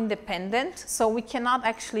not independent, so we cannot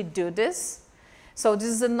actually do this. So this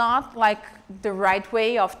is not like the right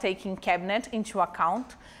way of taking cabinet into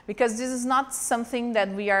account, because this is not something that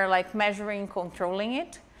we are like measuring, controlling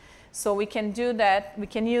it. So we can do that, we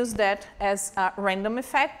can use that as a random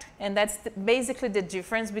effect, and that's basically the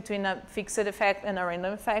difference between a fixed effect and a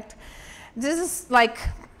random effect. This is like,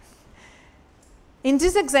 in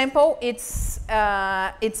this example, it's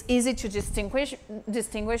easy to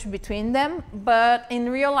distinguish between them, but in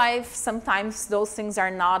real life, sometimes those things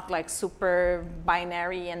are not like super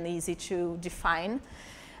binary and easy to define.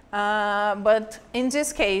 But in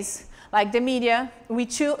this case, like the media, we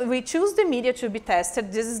choose the media to be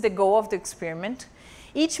tested. This is the goal of the experiment.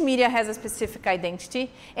 Each media has a specific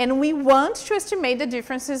identity, and we want to estimate the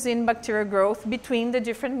differences in bacterial growth between the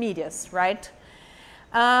different medias, right?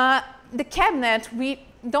 The cabinet, we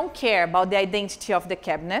don't care about the identity of the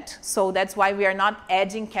cabinet, so that's why we are not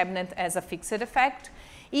adding cabinet as a fixed effect.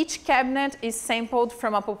 Each cabinet is sampled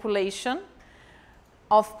from a population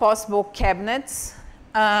of possible cabinets.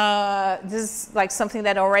 This is like something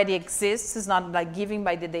that already exists. It's not like given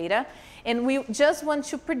by the data. And we just want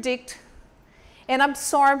to predict and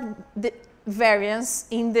absorb the variance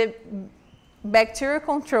in the bacterial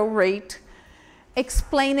control rate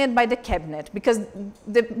explained by the cabinet, because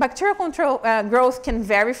the bacterial control growth can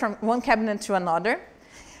vary from one cabinet to another.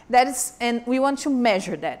 That is, and we want to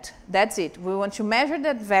measure that. That's it. We want to measure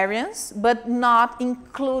that variance, but not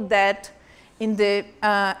include that in the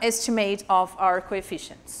estimate of our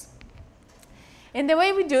coefficients. And the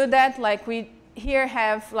way we do that, like we here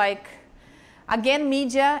have like, again,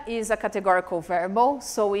 media is a categorical variable,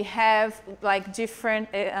 so we have like different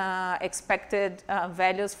expected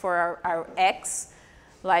values for our x.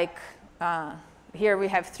 Like here we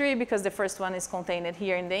have 3 because the first one is contained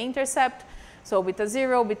here in the intercept. So beta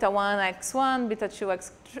 0, beta 1, x1, beta 2,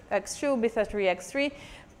 x2, beta 3, x3,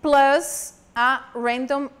 plus a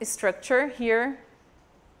random structure here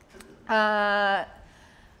that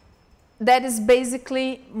is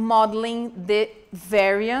basically modeling the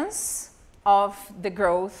variance of the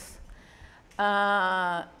growth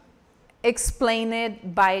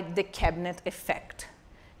explained by the cabinet effect.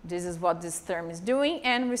 This is what this term is doing,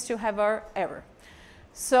 and we still have our error.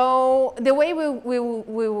 So the way we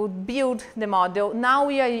will build the model, now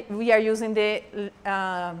we are using the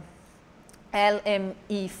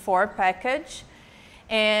LME4 package.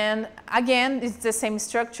 And again, it's the same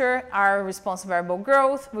structure, our response variable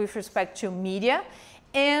growth with respect to media.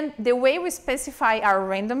 And the way we specify our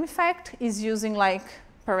random effect is using like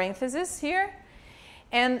parentheses here.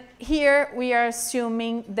 And here we are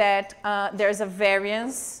assuming that there's a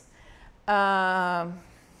variance, the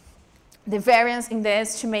variance in the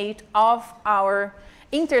estimate of our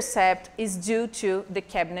intercept is due to the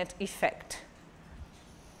cabinet effect.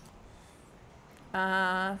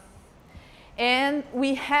 And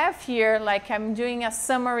we have here, like I'm doing a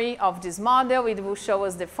summary of this model. It will show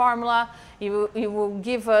us the formula. It will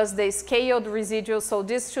give us the scaled residual. So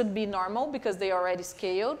this should be normal because they already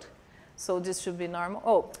scaled. So this should be normal.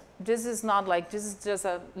 Oh, this is not like, this is just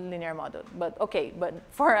a linear model. But okay, but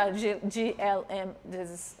for a GLM,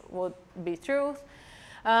 this would be true.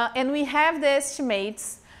 And we have the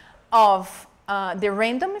estimates of the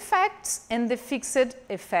random effects and the fixed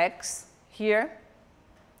effects here.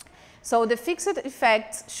 So the fixed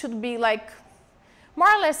effects should be like more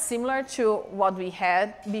or less similar to what we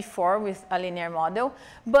had before with a linear model,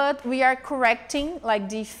 but we are correcting like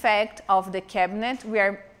the effect of the cabinet. We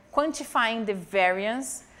are quantifying the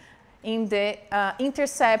variance in the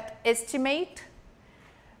intercept estimate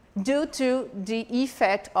due to the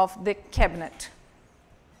effect of the cabinet.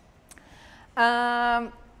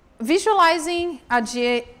 Visualizing a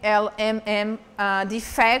GLMM, the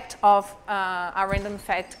effect of a random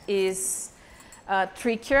effect is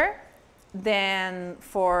trickier than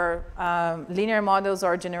for linear models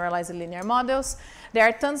or generalized linear models. There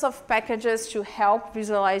are tons of packages to help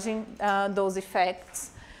visualizing those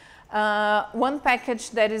effects. One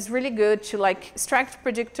package that is really good to like extract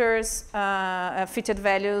predictors, fitted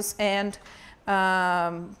values, and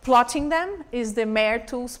plotting them is the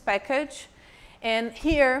MareTools package. And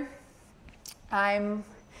here,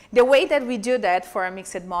 the way that we do that for a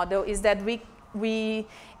mixed model is that we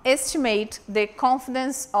estimate the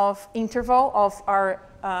confidence of interval of our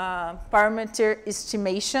parameter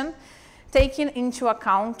estimation, taking into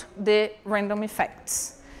account the random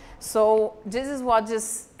effects. So this is what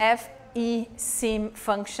this FESIM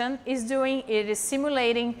function is doing. It is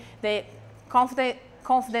simulating the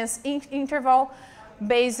confidence interval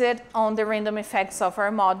based on the random effects of our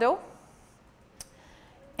model.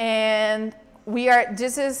 And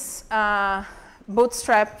this is a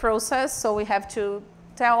bootstrap process, so we have to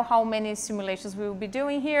tell how many simulations we will be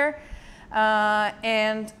doing here.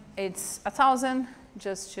 And it's 1,000,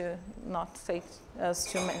 just to not take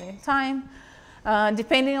us too many time.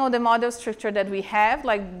 Depending on the model structure that we have,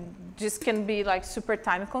 like this can be like super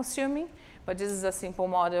time consuming, but this is a simple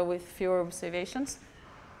model with fewer observations.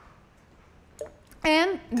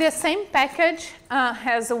 And the same package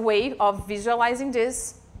has a way of visualizing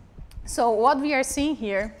this. So what we are seeing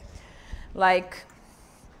here, like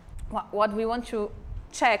what we want to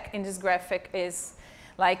check in this graphic is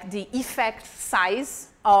like the effect size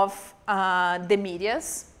of the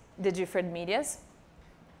medias, the different medias.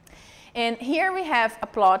 And here we have a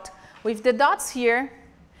plot with the dots here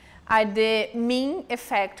are the mean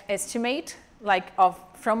effect estimate, like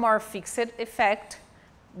from our fixed effect,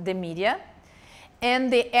 the media.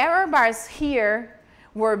 And the error bars here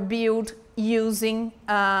were built using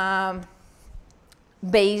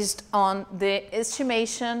based on the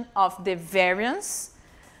estimation of the variance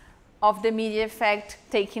of the media effect,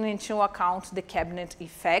 taking into account the cabinet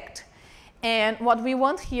effect. And what we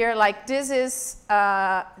want here, like this is,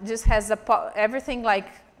 this has everything like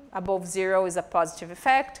above 0 is a positive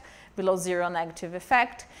effect, below zero negative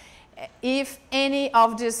effect. If any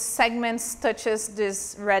of these segments touches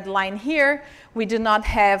this red line here, we do not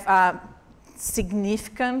have a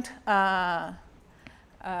significant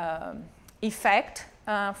effect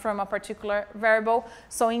from a particular variable.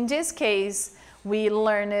 So in this case, we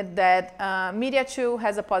learned that media 2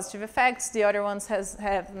 has a positive effect, the other ones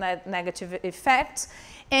have negative effects,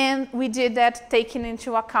 and we did that taking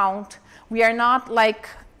into account. We are not like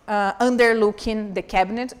underlooking the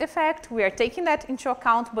cabinet effect. We are taking that into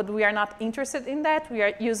account, but we are not interested in that. We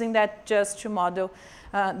are using that just to model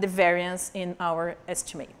the variance in our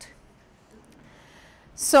estimate.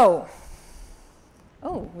 So,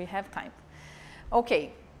 oh, we have time.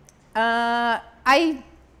 Okay, let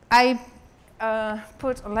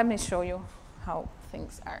me show you how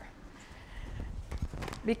things are.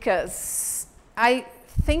 Because I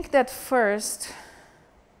think that first,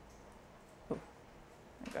 oh,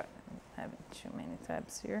 I'm having too many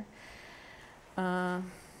tabs here.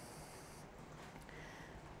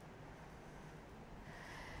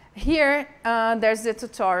 Here, there's the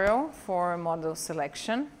tutorial for model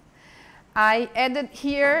selection. I added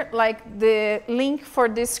here like the link for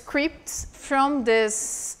the scripts from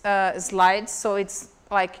this slide, so it's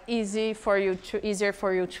like easier for you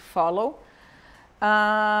to follow.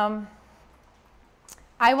 I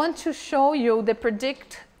want to show you the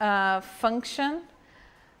predict function,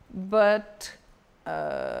 but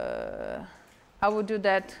I will do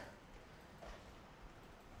that.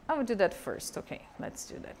 I will do that first. Okay, let's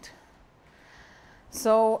do that.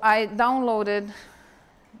 So I downloaded.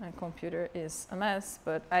 My computer is a mess,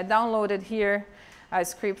 but I downloaded here a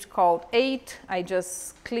script called 8. I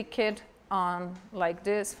just click it on like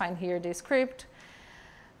this, find here the script.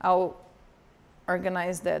 I'll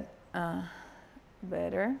organize that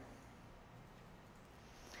better.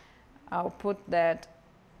 I'll put that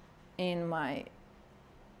in my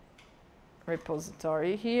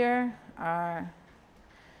repository here. I'm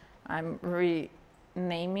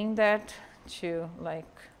renaming that to like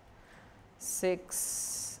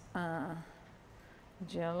 6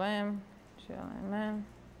 GLM,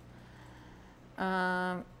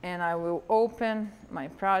 and I will open my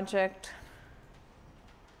project.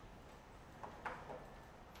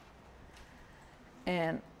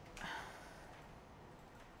 And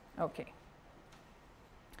okay.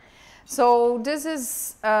 So this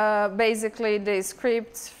is basically the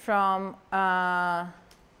scripts from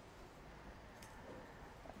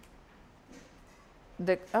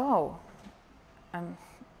I'm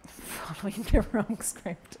following the wrong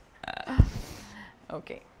script.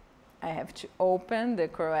 Okay, I have to open the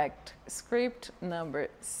correct script, number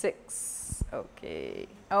 6. Okay.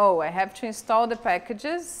 Oh, I have to install the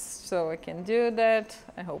packages, so I can do that.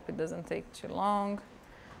 I hope it doesn't take too long.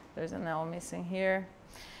 There's an L missing here.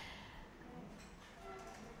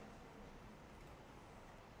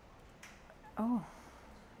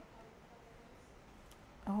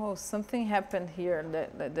 Oh, something happened here.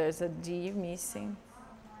 That there's a D missing.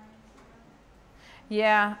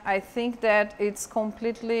 Yeah, I think that it's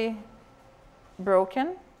completely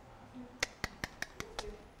broken.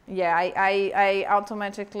 Yeah, I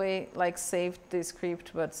automatically like saved the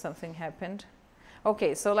script, but something happened.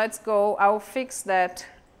 Okay, so let's go. I'll fix that,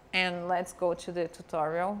 and let's go to the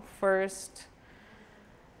tutorial first.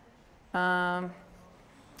 In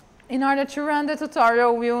order to run the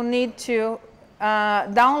tutorial, we will need to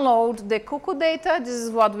download the cuckoo data. This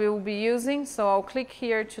is what we will be using. So I'll click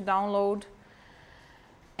here to download,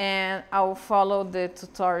 and I'll follow the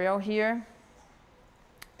tutorial here.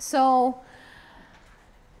 So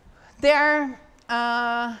there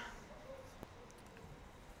a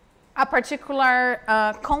particular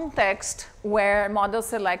context where model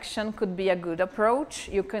selection could be a good approach.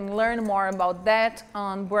 You can learn more about that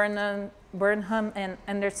on Burnham and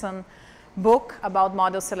Anderson book about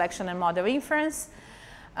model selection and model inference.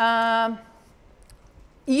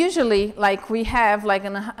 Usually, like we have like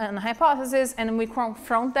an hypothesis, and we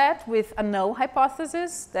confront that with a null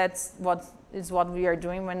hypothesis. That's what we are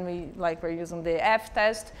doing when we're using the F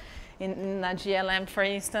test in a GLM, for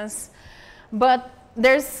instance. But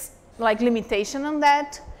there's like limitation on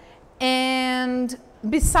that. And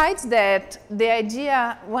besides that,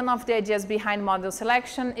 one of the ideas behind model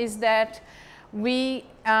selection is that we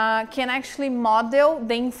can actually model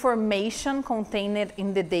the information contained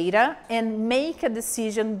in the data and make a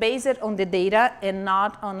decision based on the data and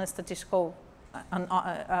not on a statistical,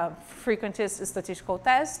 frequentist statistical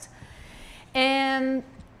test. And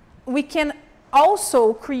we can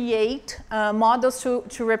also create models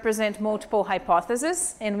to represent multiple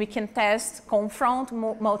hypotheses, and we can confront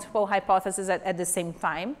multiple hypotheses at the same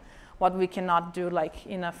time, what we cannot do like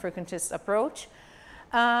in a frequentist approach.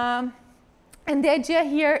 And the idea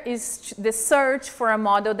here is the search for a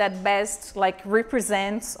model that best like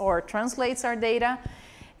represents or translates our data.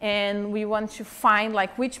 And we want to find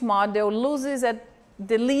like which model loses at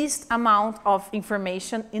the least amount of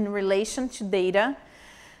information in relation to data.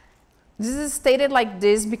 This is stated like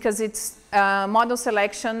this because it's model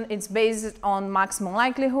selection. It's based on maximum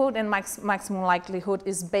likelihood, and maximum likelihood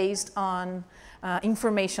is based on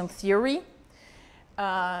information theory.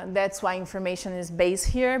 That's why information is based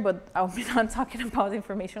here, but I'll be not talking about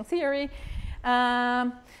information theory.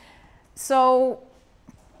 I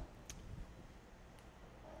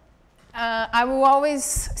will always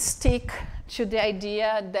stick to the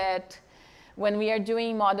idea that when we are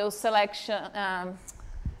doing model selection,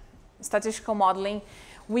 statistical modeling,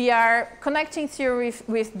 we are connecting theory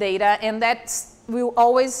with data, and that will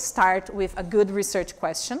always start with a good research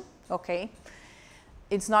question, okay?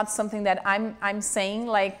 It's not something that I'm saying,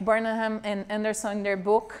 like Burnham and Anderson in their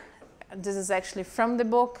book. This is actually from the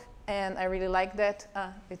book, and I really like that.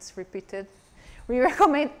 It's repeated. We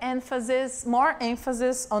recommend more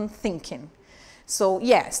emphasis on thinking. So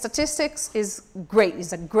yeah, statistics is great.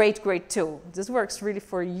 It's a great, great tool. This works really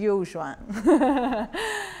for you, Joan.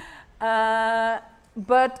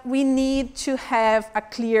 But we need to have a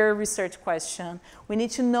clear research question. We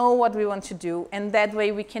need to know what we want to do, and that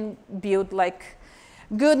way we can build like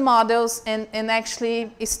good models and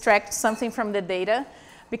actually extract something from the data.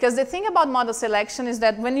 Because the thing about model selection is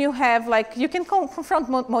that when you have like, you can confront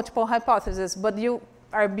multiple hypotheses, but you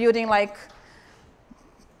are building like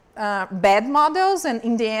bad models, and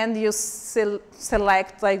in the end you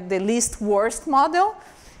select like the least worst model.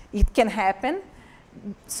 It can happen.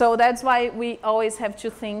 So that's why we always have to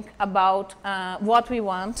think about what we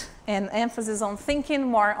want, and emphasis on thinking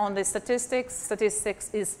more on the statistics. Statistics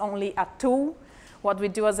is only a tool. What we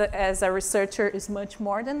do as a researcher is much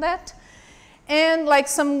more than that. And like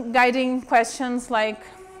some guiding questions like,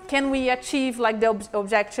 can we achieve like the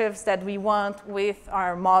objectives that we want with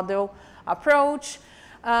our model approach?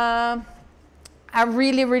 A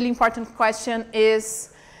really, really important question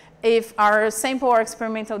is if our sample or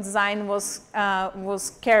experimental design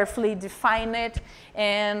was carefully defined,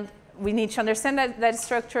 and we need to understand that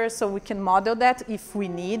structure so we can model that if we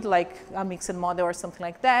need, like a mixed model or something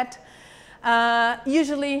like that.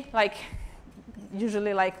 Usually,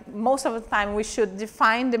 most of the time, we should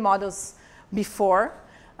define the models before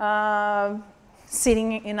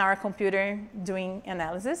sitting in our computer doing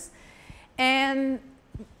analysis, and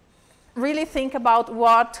really think about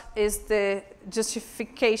what is the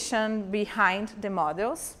justification behind the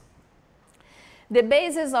models. The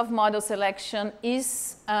basis of model selection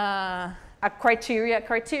is a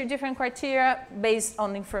different criteria based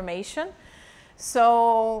on information.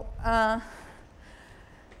 So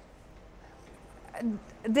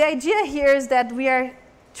the idea here is that we are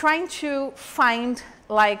trying to find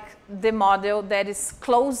like the model that is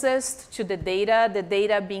closest to the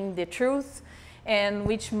data being the truth, and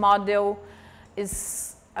which model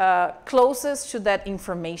is closest to that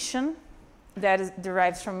information that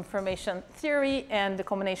derives from information theory, and the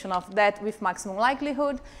combination of that with maximum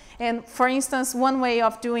likelihood. And for instance, one way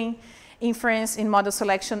of doing inference in model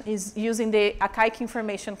selection is using the archaic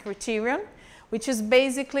information criterion, which is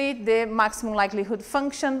basically the maximum likelihood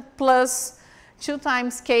function plus 2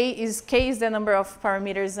 times k is the number of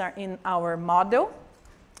parameters are in our model.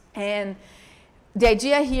 And the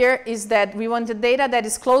idea here is that we want the data that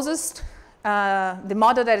is closest, the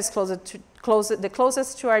model that is the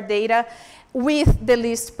closest to our data with the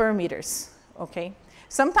least parameters, okay?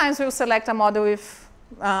 Sometimes we'll select a model with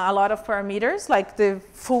a lot of parameters, like the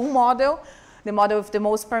full model, the model with the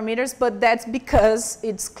most parameters, but that's because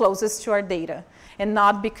it's closest to our data, and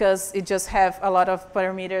not because it just have a lot of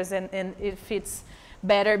parameters and it fits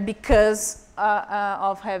better because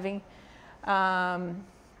of having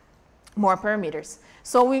more parameters.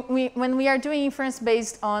 So when we are doing inference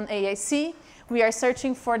based on AIC, we are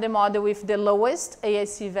searching for the model with the lowest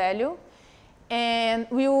AIC value, and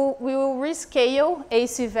we will rescale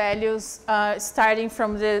AC values starting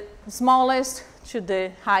from the smallest to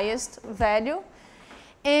the highest value.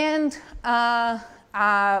 And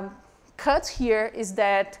cut here is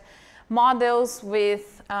that models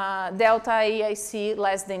with delta AIC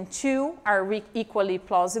less than 2 are equally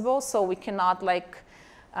plausible, so we cannot like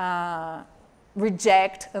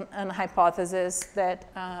reject an hypothesis that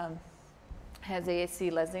has AIC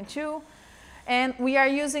less than 2. And we are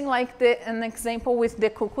using like an example with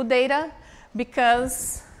the cuckoo data,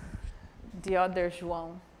 because the other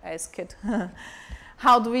João asked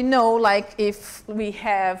how do we know like if we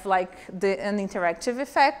have like an interactive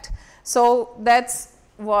effect. So that's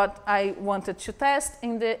what I wanted to test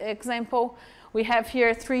in the example. We have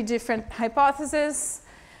here 3 different hypotheses.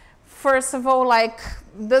 First of all, like,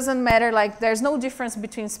 doesn't matter, like, there's no difference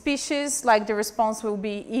between species, like, the response will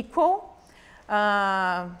be equal.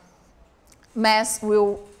 Mass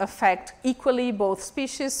will affect equally both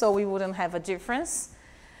species, so we wouldn't have a difference.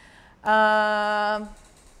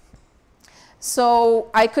 So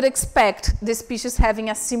I could expect the species having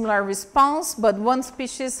a similar response, but one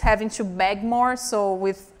species having to bag more, so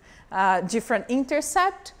with different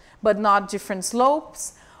intercept, but not different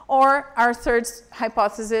slopes. Or our third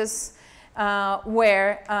hypothesis,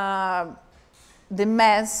 where the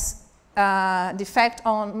mass, the effect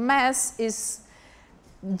on mass is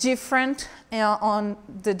different on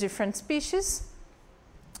the different species.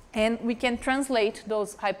 And we can translate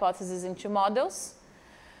those hypotheses into models.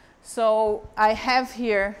 So I have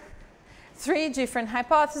here 3 different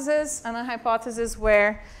hypotheses, and a hypothesis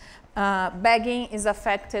where bagging is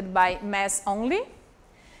affected by mass only.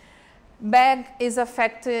 Bag is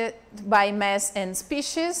affected by mass and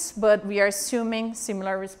species, but we are assuming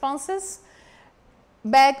similar responses.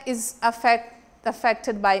 Bag is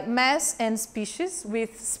affected by mass and species,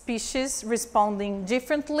 with species responding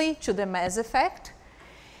differently to the mass effect.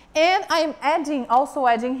 And I'm also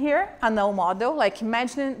adding here a null model, like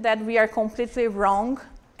imagine that we are completely wrong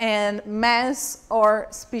and mass or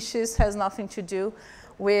species has nothing to do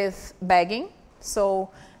with bagging.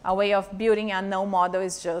 So a way of building a null model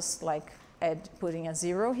is just like putting a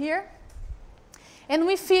 0 here. And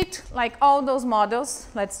we fit like all those models.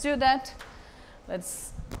 Let's do that.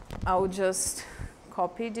 I'll just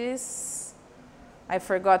copy this. I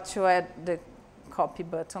forgot to add the copy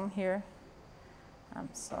button here. I'm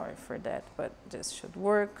sorry for that, but this should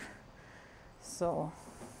work. So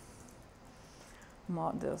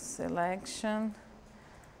model selection.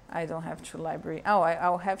 I don't have to library. Oh,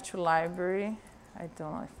 I'll have to library. I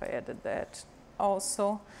don't know if I added that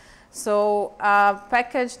also. So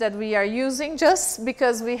package that we are using just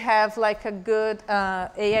because we have like a good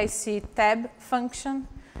AIC tab function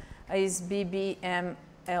is BBMLE.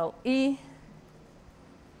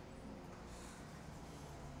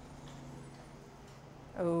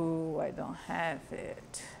 Oh, I don't have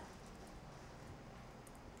it.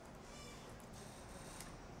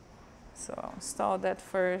 So I'll install that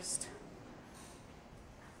first.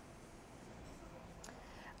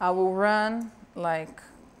 I will run like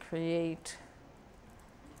create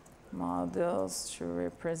models to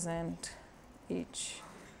represent each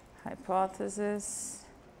hypothesis.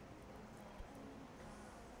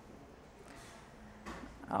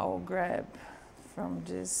 I'll grab from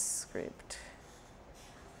this script.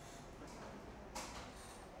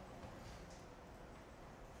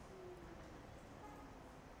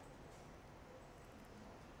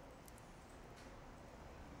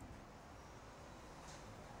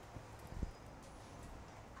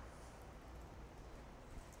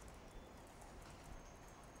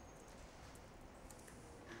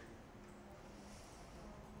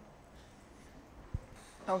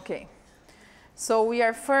 Okay, so we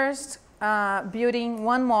are first building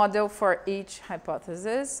one model for each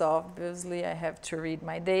hypothesis. So obviously I have to read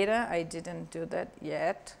my data. I didn't do that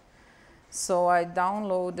yet. So I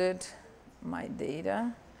downloaded my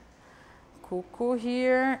data, cuckoo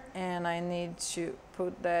here, and I need to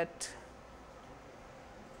put that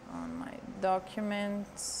on my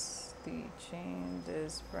documents, teaching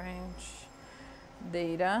this branch,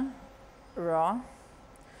 data, raw.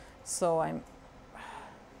 So I'm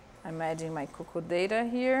adding my cuckoo data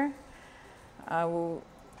here. I will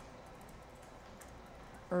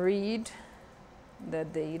read the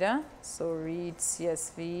data. So read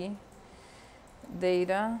CSV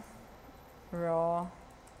data, raw,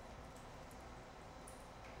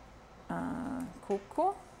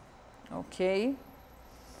 cuckoo. Okay.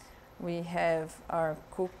 We have our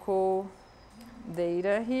cuckoo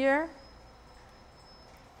data here.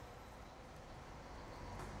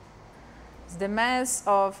 The mass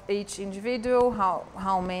of each individual,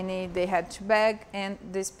 how many they had to bag, and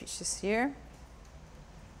the species here.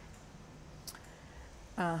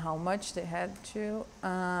 How much they had to.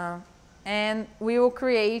 And we will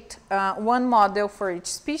create one model for each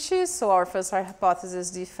species. So our first hypothesis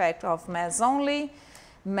is the effect of mass only,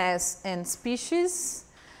 mass and species.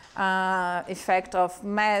 Effect of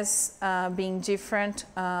mass being different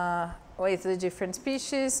with the different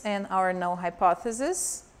species, and our null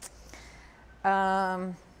hypothesis. Let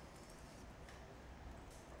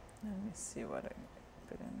me see what I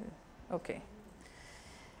put in there. Okay.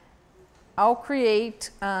 I'll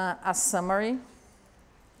create a summary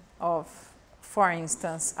of, for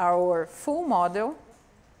instance, our full model.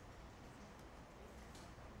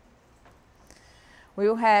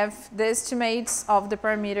 we'll have the estimates of the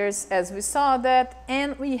parameters as we saw that,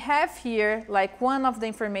 and we have here, like one of the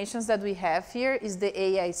informations that we have here is the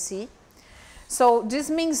AIC. So this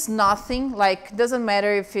means nothing, like doesn't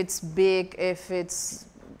matter if it's big, if it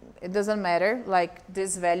doesn't matter, like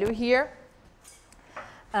this value here.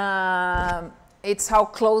 It's how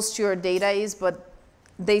close to your data is, but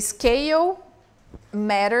the scale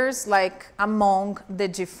matters like among the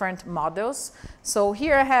different models. So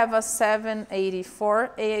here I have a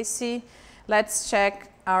 784 AIC. Let's check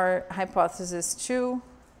our hypothesis 2.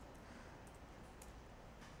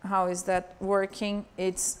 How is that working?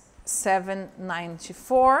 It's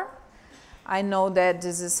 794. I know that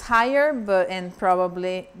this is higher, and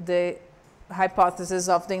probably the hypothesis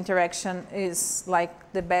of the interaction is like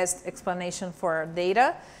the best explanation for our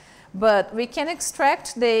data. But we can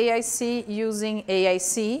extract the AIC using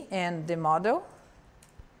AIC and the model.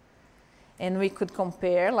 And we could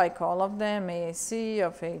compare like all of them, AIC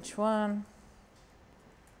of H1.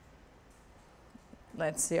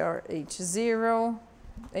 Let's see our H0.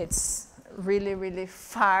 It's really, really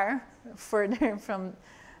far further from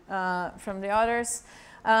the others.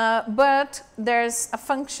 But there's a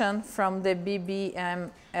function from the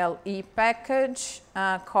BBMLE package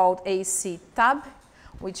called ACTAB,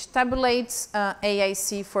 which tabulates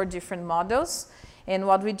AIC for different models. And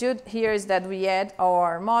what we do here is that we add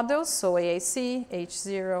our models, so AIC,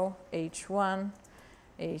 H0, H1,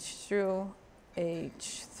 H2,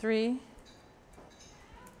 H3.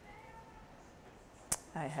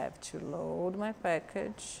 I have to load my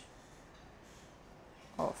package,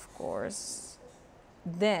 of course.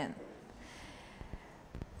 Then,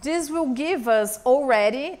 this will give us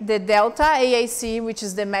already the delta AIC, which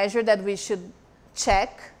is the measure that we should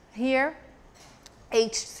check here.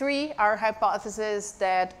 H3, our hypothesis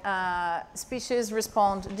that species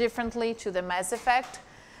respond differently to the mass effect,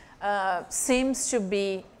 seems to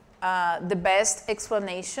be the best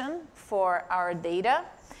explanation for our data.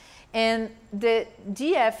 And the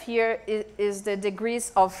DF here is the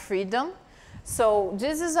degrees of freedom. So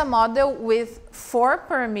this is a model with 4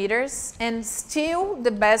 parameters and still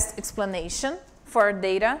the best explanation for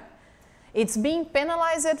data. It's being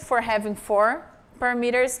penalized for having 4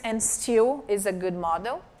 parameters and still is a good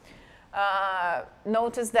model.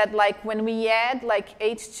 Notice that like when we add like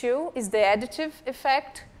H2 is the additive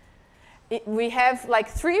effect. We have like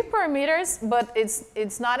 3 parameters, but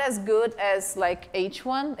it's not as good as like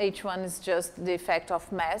H1. H1 is just the effect of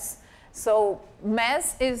mass. So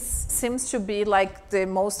mass seems to be like the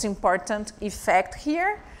most important effect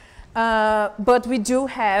here. But we do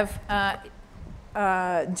have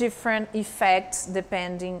different effects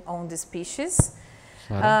depending on the species.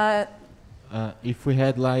 If we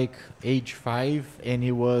had like H5 and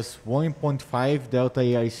it was 1.5 delta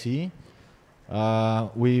AIC,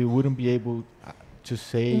 we wouldn't be able to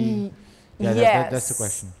say. Yeah, yes. That's the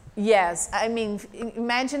question. Yes, I mean,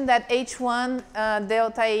 imagine that H1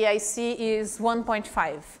 delta AIC is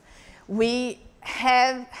 1.5. We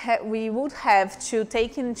would have to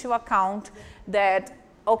take into account that,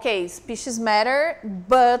 okay, species matter,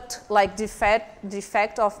 but like the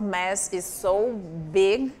effect of mass is so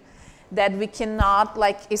big that we cannot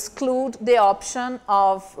like exclude the option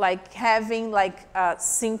of like having like a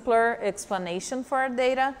simpler explanation for our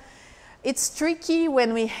data. It's tricky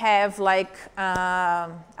when we have like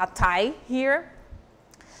a tie here,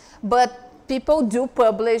 but people do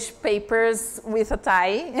publish papers with a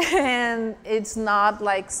tie, and it's not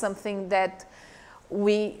like something that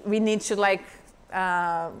we need to like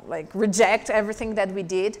reject everything that we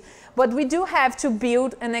did. But we do have to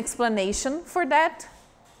build an explanation for that,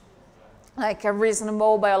 like a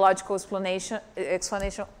reasonable biological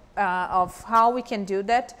explanation of how we can do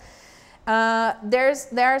that.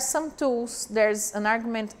 There are some tools. There's an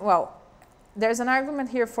argument. Well, there's an argument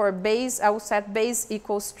here for base. I will set base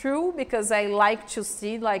equals true because I like to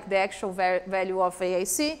see like the actual value of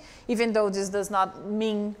AIC, even though this does not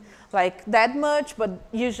mean like that much, but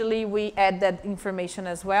usually we add that information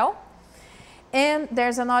as well. And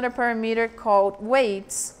there's another parameter called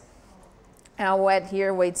weights. I'll add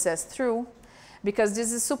here weights as true because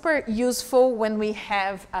this is super useful when we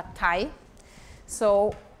have a tie.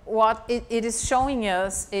 So what it is showing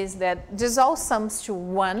us is that this all sums to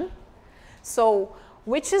 1. So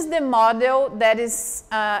which is the model that is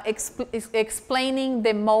explaining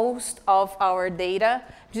the most of our data?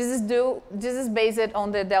 This is based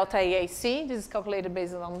on the delta AIC. This is calculated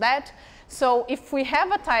based on that. So if we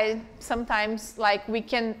have a tie, sometimes like we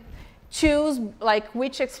can choose like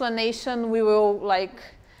which explanation we will like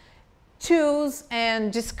choose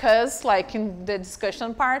and discuss like in the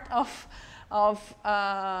discussion part of of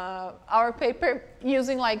our paper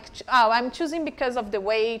using like, oh, I'm choosing because of the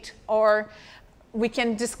weight, or we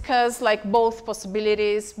can discuss like both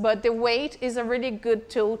possibilities, but the weight is a really good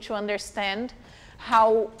tool to understand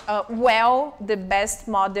how well the best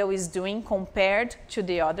model is doing compared to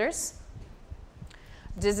the others.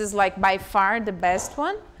 This is like by far the best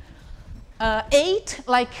one. 8,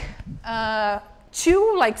 like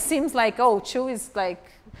 2, like seems like, oh, 2 is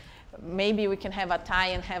like, maybe we can have a tie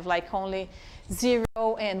and have like only 0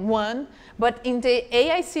 and 1. But in the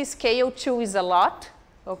AIC scale, 2 is a lot,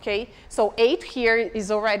 okay? So 8 here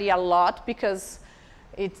is already a lot because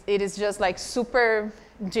it is just like super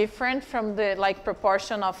different from the like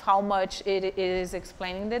proportion of how much it is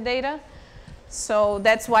explaining the data. So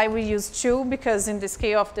that's why we use 2, because in the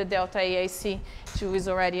scale of the delta AIC, 2 is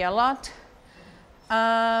already a lot.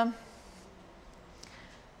 And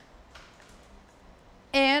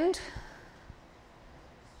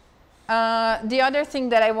the other thing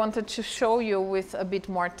that I wanted to show you with a bit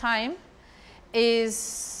more time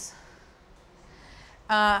is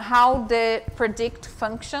how the predict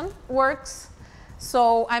function works.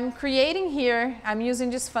 So I'm creating here, I'm using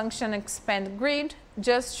this function expand grid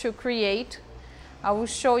just to create. I will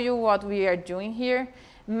show you what we are doing here.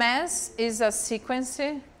 Mass is a sequence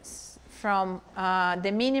from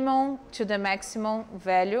the minimum to the maximum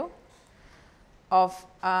value of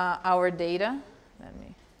our data. Let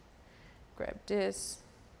me grab this.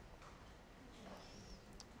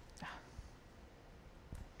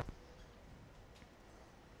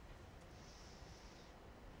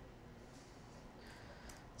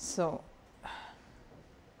 So,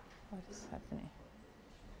 what is happening?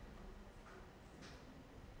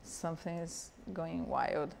 Something is going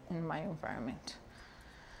wild in my environment.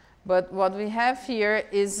 But what we have here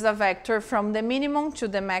is a vector from the minimum to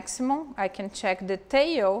the maximum. I can check the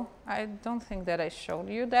tail. I don't think that I showed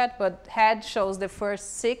you that, but head shows the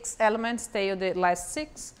first 6 elements, tail the last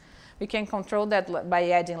 6. We can control that by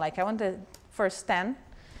adding, like, I want the first 10.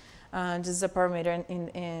 This is a parameter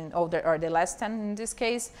or the last 10 in this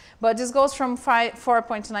case. But this goes from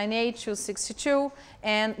 4.98 to 62,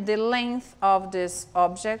 and the length of this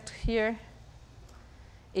object here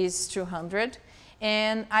is 200.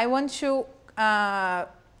 And I want to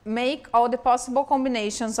make all the possible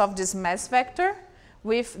combinations of this mass vector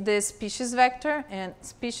with the species vector. And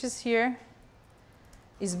species here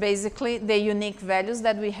is basically the unique values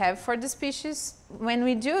that we have for the species. When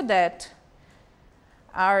we do that,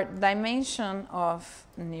 our dimension of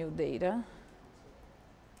new data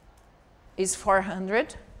is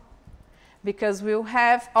 400, because we'll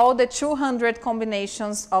have all the 200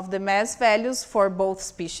 combinations of the mass values for both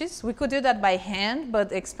species. We could do that by hand,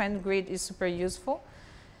 but expand grid is super useful.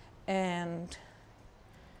 And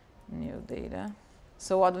new data.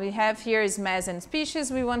 So what we have here is mass and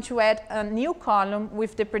species. We want to add a new column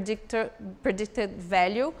with the predicted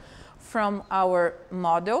value from our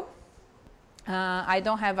model. I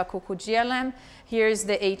don't have a Cuckoo GLM. Here is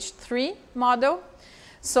the H3 model.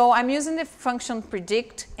 So I'm using the function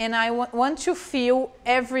predict, and I want to fill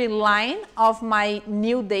every line of my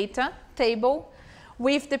new data table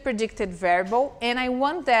with the predicted variable, and I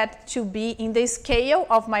want that to be in the scale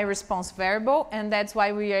of my response variable, and that's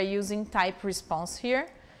why we are using type response here.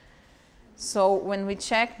 So when we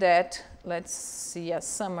check that, let's see a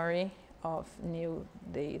summary of new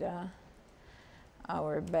data.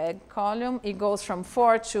 Our bag column, it goes from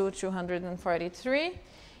 4 to 243.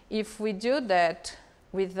 If we do that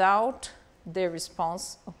without the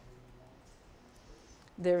response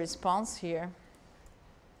here,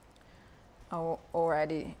 I'll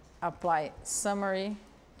already apply summary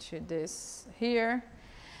to this here.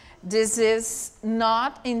 This is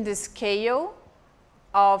not in the scale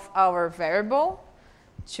of our variable.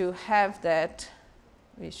 To have that,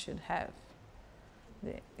 we should have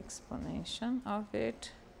the explanation of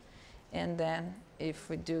it. And then if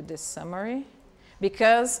we do the summary,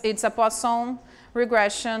 because it's a Poisson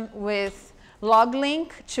regression with log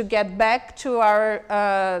link to get back to our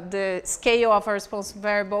the scale of our response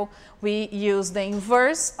variable, we use the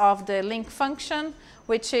inverse of the link function,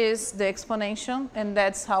 which is the exponential, and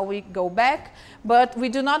that's how we go back. But we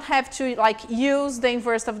do not have to like use the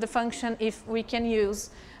inverse of the function if we can use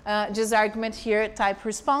this argument here, type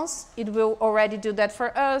response. It will already do that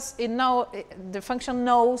for us. The function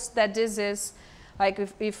knows that this is, like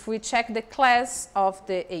if we check the class of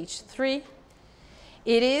the H3,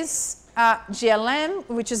 it is a GLM,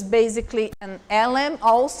 which is basically an LM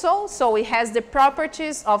also. So it has the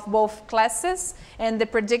properties of both classes, and the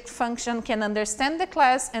predict function can understand the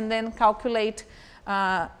class and then calculate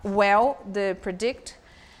well the predict.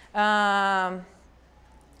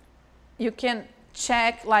 You can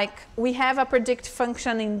check, like we have a predict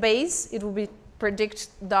function in base, it will be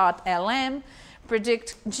predict.lm.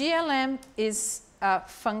 Predict GLM is a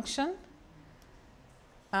function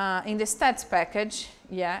in the stats package,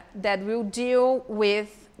 yeah, that will deal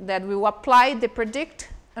with, that will apply the predict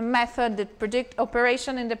method, the predict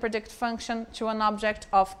operation in the predict function to an object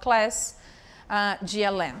of class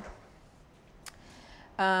GLM.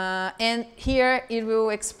 And here it will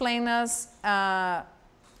explain us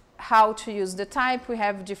how to use the type. We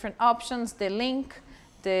have different options, the link,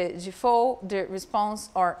 the default, the response,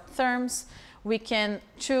 or terms. We can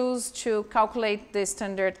choose to calculate the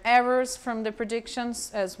standard errors from the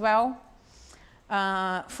predictions as well.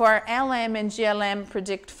 For LM and GLM,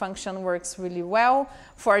 predict function works really well.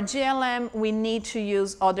 For GLM, we need to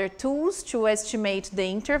use other tools to estimate the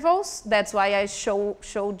intervals. That's why I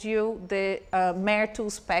showed you the MER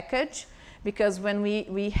tools package, because when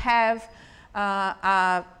we have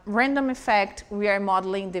a random effect, we are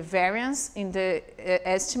modeling the variance in the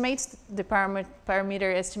estimates, the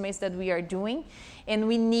parameter estimates that we are doing, and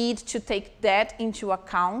we need to take that into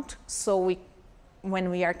account so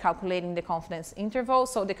when we are calculating the confidence interval.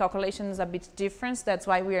 So the calculation is a bit different. That's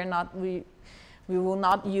why we will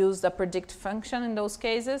not use the predict function in those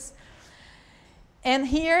cases. And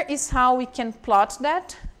here is how we can plot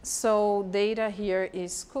that. So data here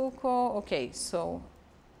is Cuckoo. Okay, so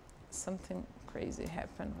something crazy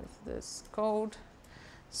happened with this code.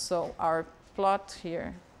 So our plot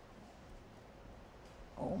here,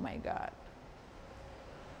 oh my God.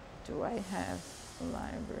 Do I have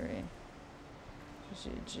library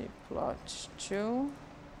ggplot2?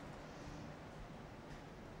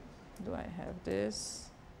 Do I have this?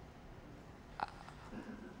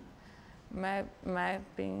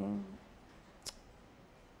 Mapping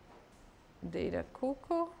data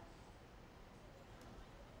Cuckoo.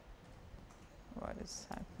 What is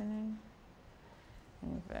happening?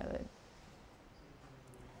 Invalid.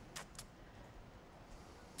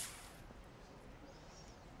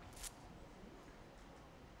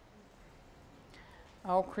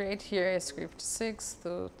 I'll create here a script 6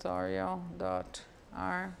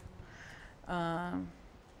 tutorial.r. I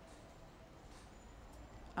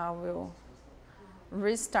will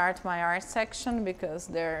restart my R section because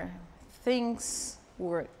there are things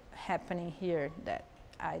were happening here that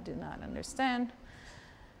I do not understand.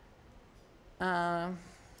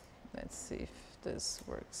 Let's see if this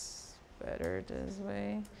works better this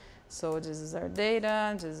way. So this is our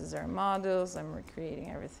data, this is our models. I'm recreating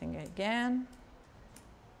everything again.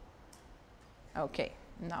 Okay,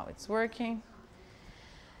 now it's working.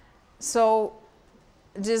 So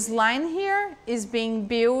this line here is being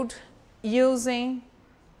built using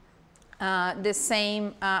the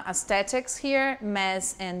same aesthetics here,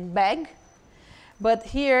 mass and bag. But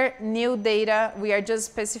here, new data, we are just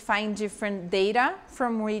specifying different data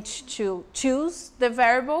from which to choose the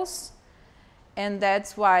variables. And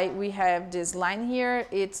that's why we have this line here.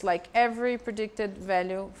 It's like every predicted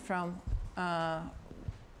value from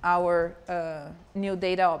our new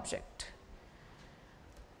data object.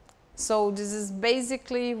 So this is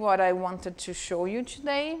basically what I wanted to show you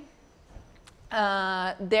today.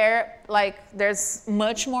 There's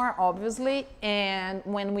much more, obviously, and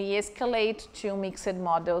when we escalate to mixed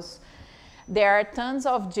models, there are tons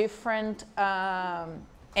of different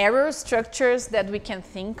error structures that we can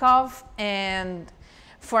think of. And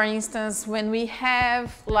for instance, when we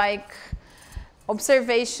have like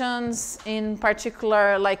observations in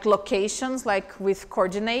particular like locations, like with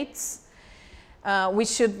coordinates, we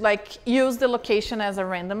should like use the location as a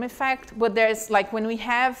random effect, but there's like when we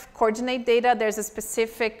have coordinate data, there's a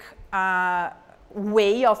specific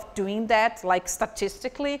way of doing that, like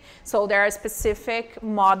statistically. So there are specific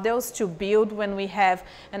models to build when we have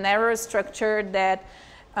an error structure that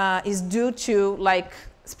is due to like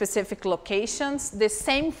specific locations. The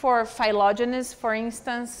same for phylogenies, for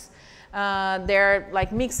instance. There are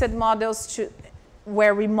like mixed models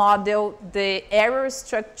where we model the error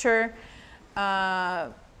structure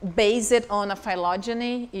based on a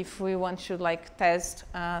phylogeny if we want to like test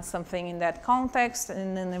something in that context,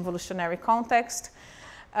 in an evolutionary context.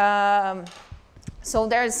 So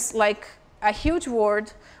there's like a huge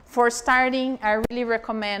world. For starting, I really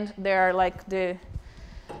recommend there are like the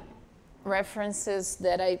references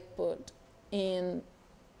that I put in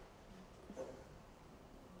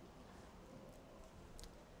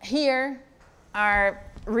here are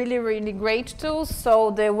really, really great tools.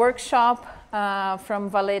 So the workshop from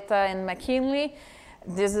Valletta and McKinley,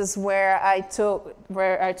 this is where I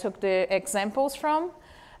took the examples from.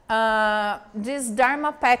 This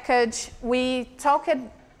Dharma package, we talked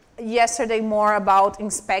yesterday more about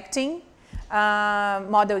inspecting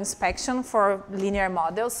model inspection for linear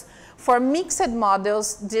models. For mixed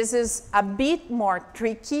models, this is a bit more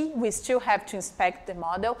tricky. We still have to inspect the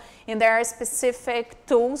model, and there are specific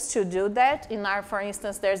tools to do that. In R, for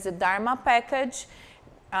instance, there's the Dharma package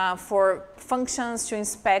for functions to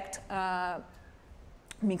inspect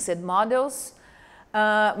mixed models.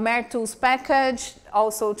 MERTools package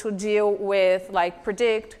also to deal with like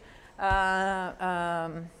predict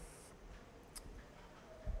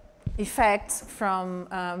effects from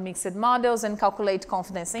mixed models and calculate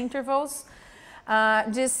confidence intervals.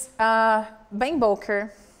 Ben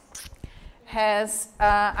Boker has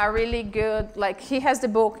a really good, like he has the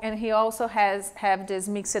book and he also have this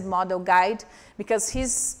mixed model guide because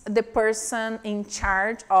he's the person in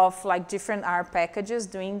charge of like different R packages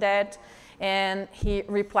doing that. And he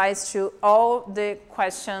replies to all the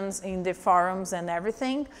questions in the forums and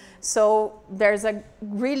everything. So there's a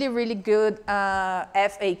really, really good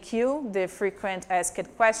FAQ, the frequent asked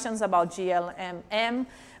questions about GLMM.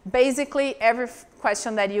 Basically, every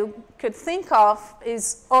question that you could think of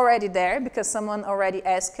is already there because someone already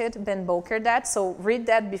asked Ben Boker that. So read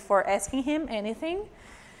that before asking him anything.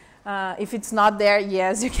 If it's not there,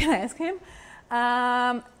 yes, you can ask him.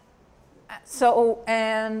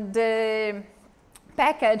 And the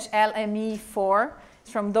package LME4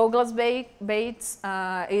 from Douglas Bates,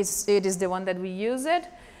 it is the one that we use it.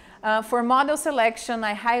 For model selection,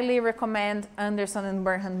 I highly recommend Anderson and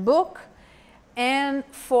Burnham book. And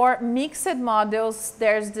for mixed models,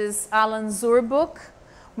 there's this Alan Zur book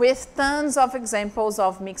with tons of examples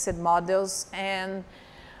of mixed models and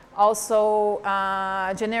also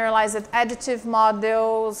generalized additive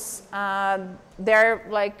models. They're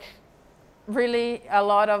like really a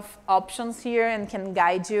lot of options here and can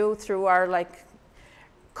guide you through our like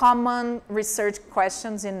common research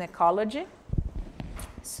questions in ecology.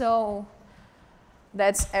 So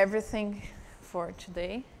that's everything for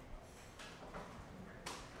today.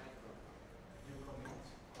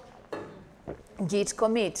 Git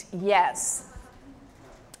commit, yes,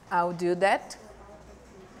 I'll do that.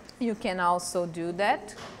 You can also do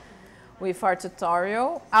that with our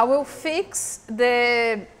tutorial. I will fix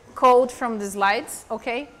the code from the slides,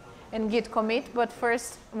 okay, and git commit, but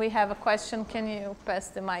first we have a question. Can you pass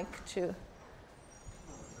the mic to?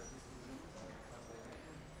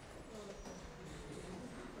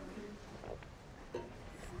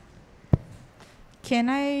 Can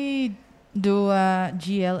I do a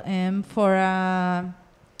GLM for a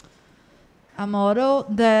model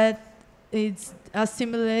that it's a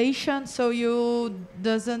simulation, so you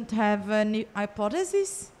doesn't have any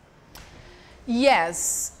hypothesis?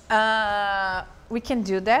 Yes, we can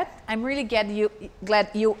do that. I'm really glad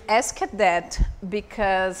you asked that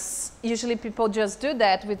because usually people just do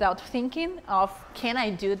that without thinking of, can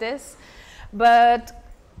I do this? But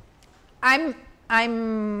I'm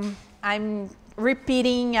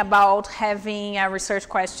repeating about having research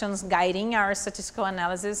questions guiding our statistical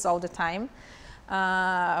analysis all the time.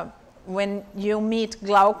 When you meet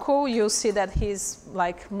Glauco, you'll see that he's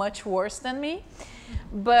like much worse than me.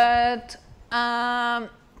 But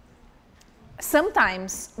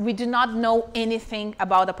sometimes we do not know anything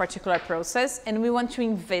about a particular process and we want to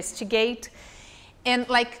investigate. And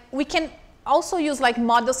like we can also use like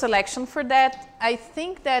model selection for that. I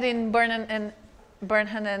think that in Burnham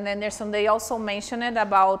and Anderson, they also mentioned it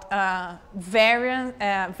about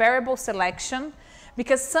variable selection,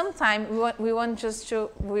 because sometimes we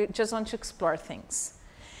just want to explore things.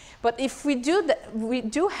 But if we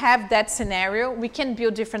do have that scenario, we can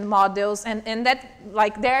build different models, and that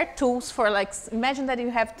like there are tools for like, imagine that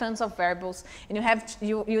you have tons of variables and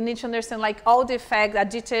you need to understand like all the effects,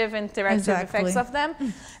 additive and interactive effects of them.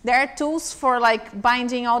 There are tools for like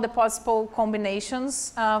binding all the possible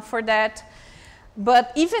combinations for that.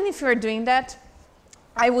 But even if you're doing that,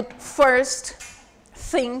 I would first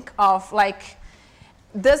think of like,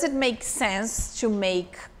 does it make sense to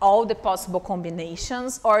make all the possible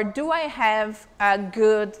combinations, or do I have a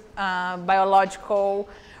good biological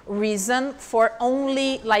reason for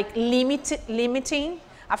only like limiting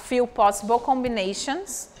a few possible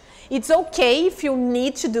combinations? It's okay if you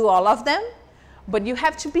need to do all of them, but you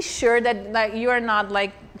have to be sure that like, you are not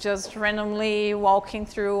like just randomly walking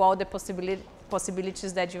through all the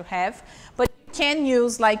possibilities that you have. But you can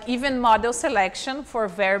use like even model selection for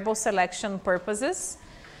variable selection purposes.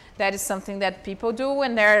 That is something that people do,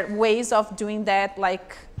 and there are ways of doing that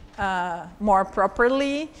like more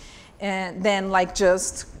properly than like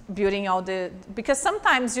just building all the, because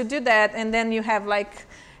sometimes you do that and then you have like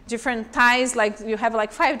different ties, like you have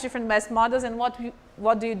like 5 different best models, and what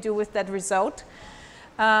do you do with that result?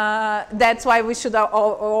 That's why we should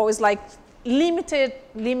always like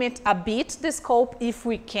limit a bit the scope if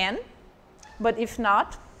we can, but if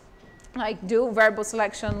not, like do variable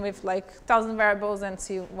selection with like 1,000 variables and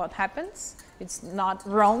see what happens. It's not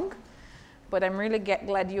wrong, but I'm really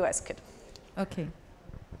glad you asked it. Okay.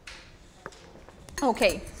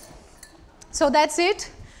 Okay, so that's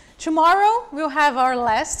it. Tomorrow we'll have our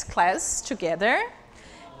last class together.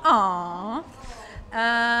 Aww.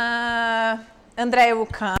 Andrea will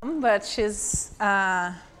come, but she's,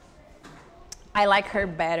 I like her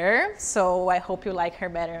better, so I hope you like her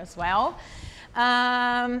better as well.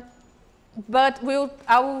 But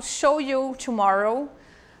I will show you tomorrow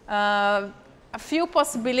a few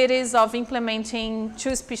possibilities of implementing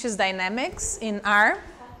two-species dynamics in R.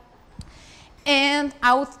 And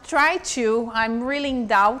I'll try to, I'm really in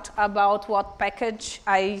doubt about what package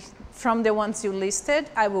from the ones you listed,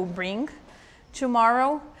 I will bring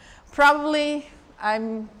tomorrow. Probably,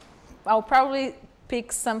 I'll probably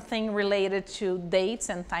pick something related to dates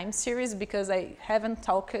and time series because I haven't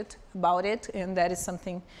talked about it, and that is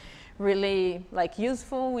something really like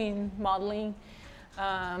useful in modeling.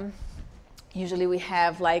 Usually we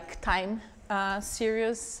have like time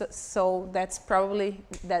series, so that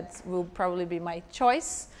will probably be my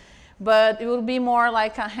choice. But it will be more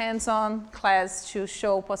like a hands-on class to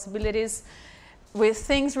show possibilities with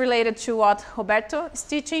things related to what Roberto is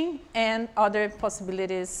teaching and other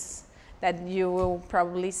possibilities that you will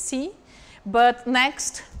probably see. But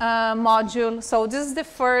next module, so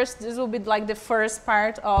this will be like the first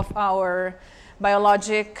part of our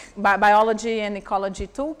biology and ecology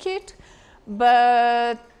toolkit.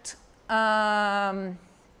 But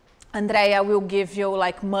Andrea will give you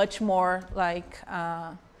like much more like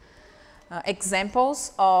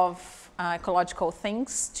examples of ecological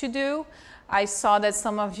things to do. I saw that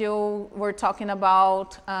some of you were talking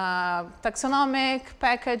about taxonomic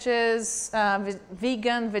packages,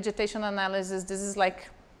 vegan vegetation analysis. This is like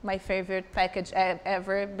my favorite package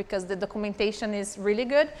ever because the documentation is really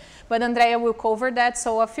good. But Andrea will cover that.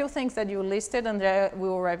 So a few things that you listed, Andrea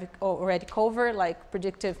will already cover, like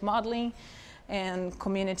predictive modeling and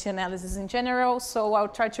community analysis in general. So I'll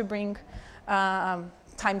try to bring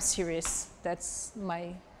time series. That's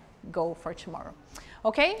my goal for tomorrow.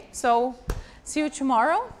 Okay, so see you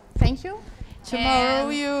tomorrow. Thank you.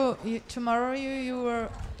 Tomorrow you were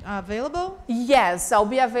available? Yes, I'll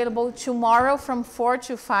be available tomorrow from 4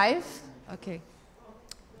 to 5. Okay.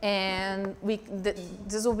 And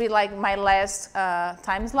this will be like my last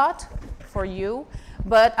time slot for you.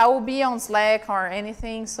 But I will be on Slack or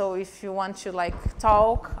anything. So if you want to like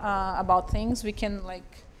talk about things, we can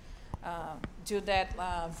like do that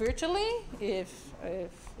virtually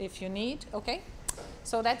if you need. Okay.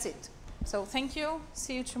 So that's it. So thank you.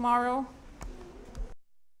 See you tomorrow.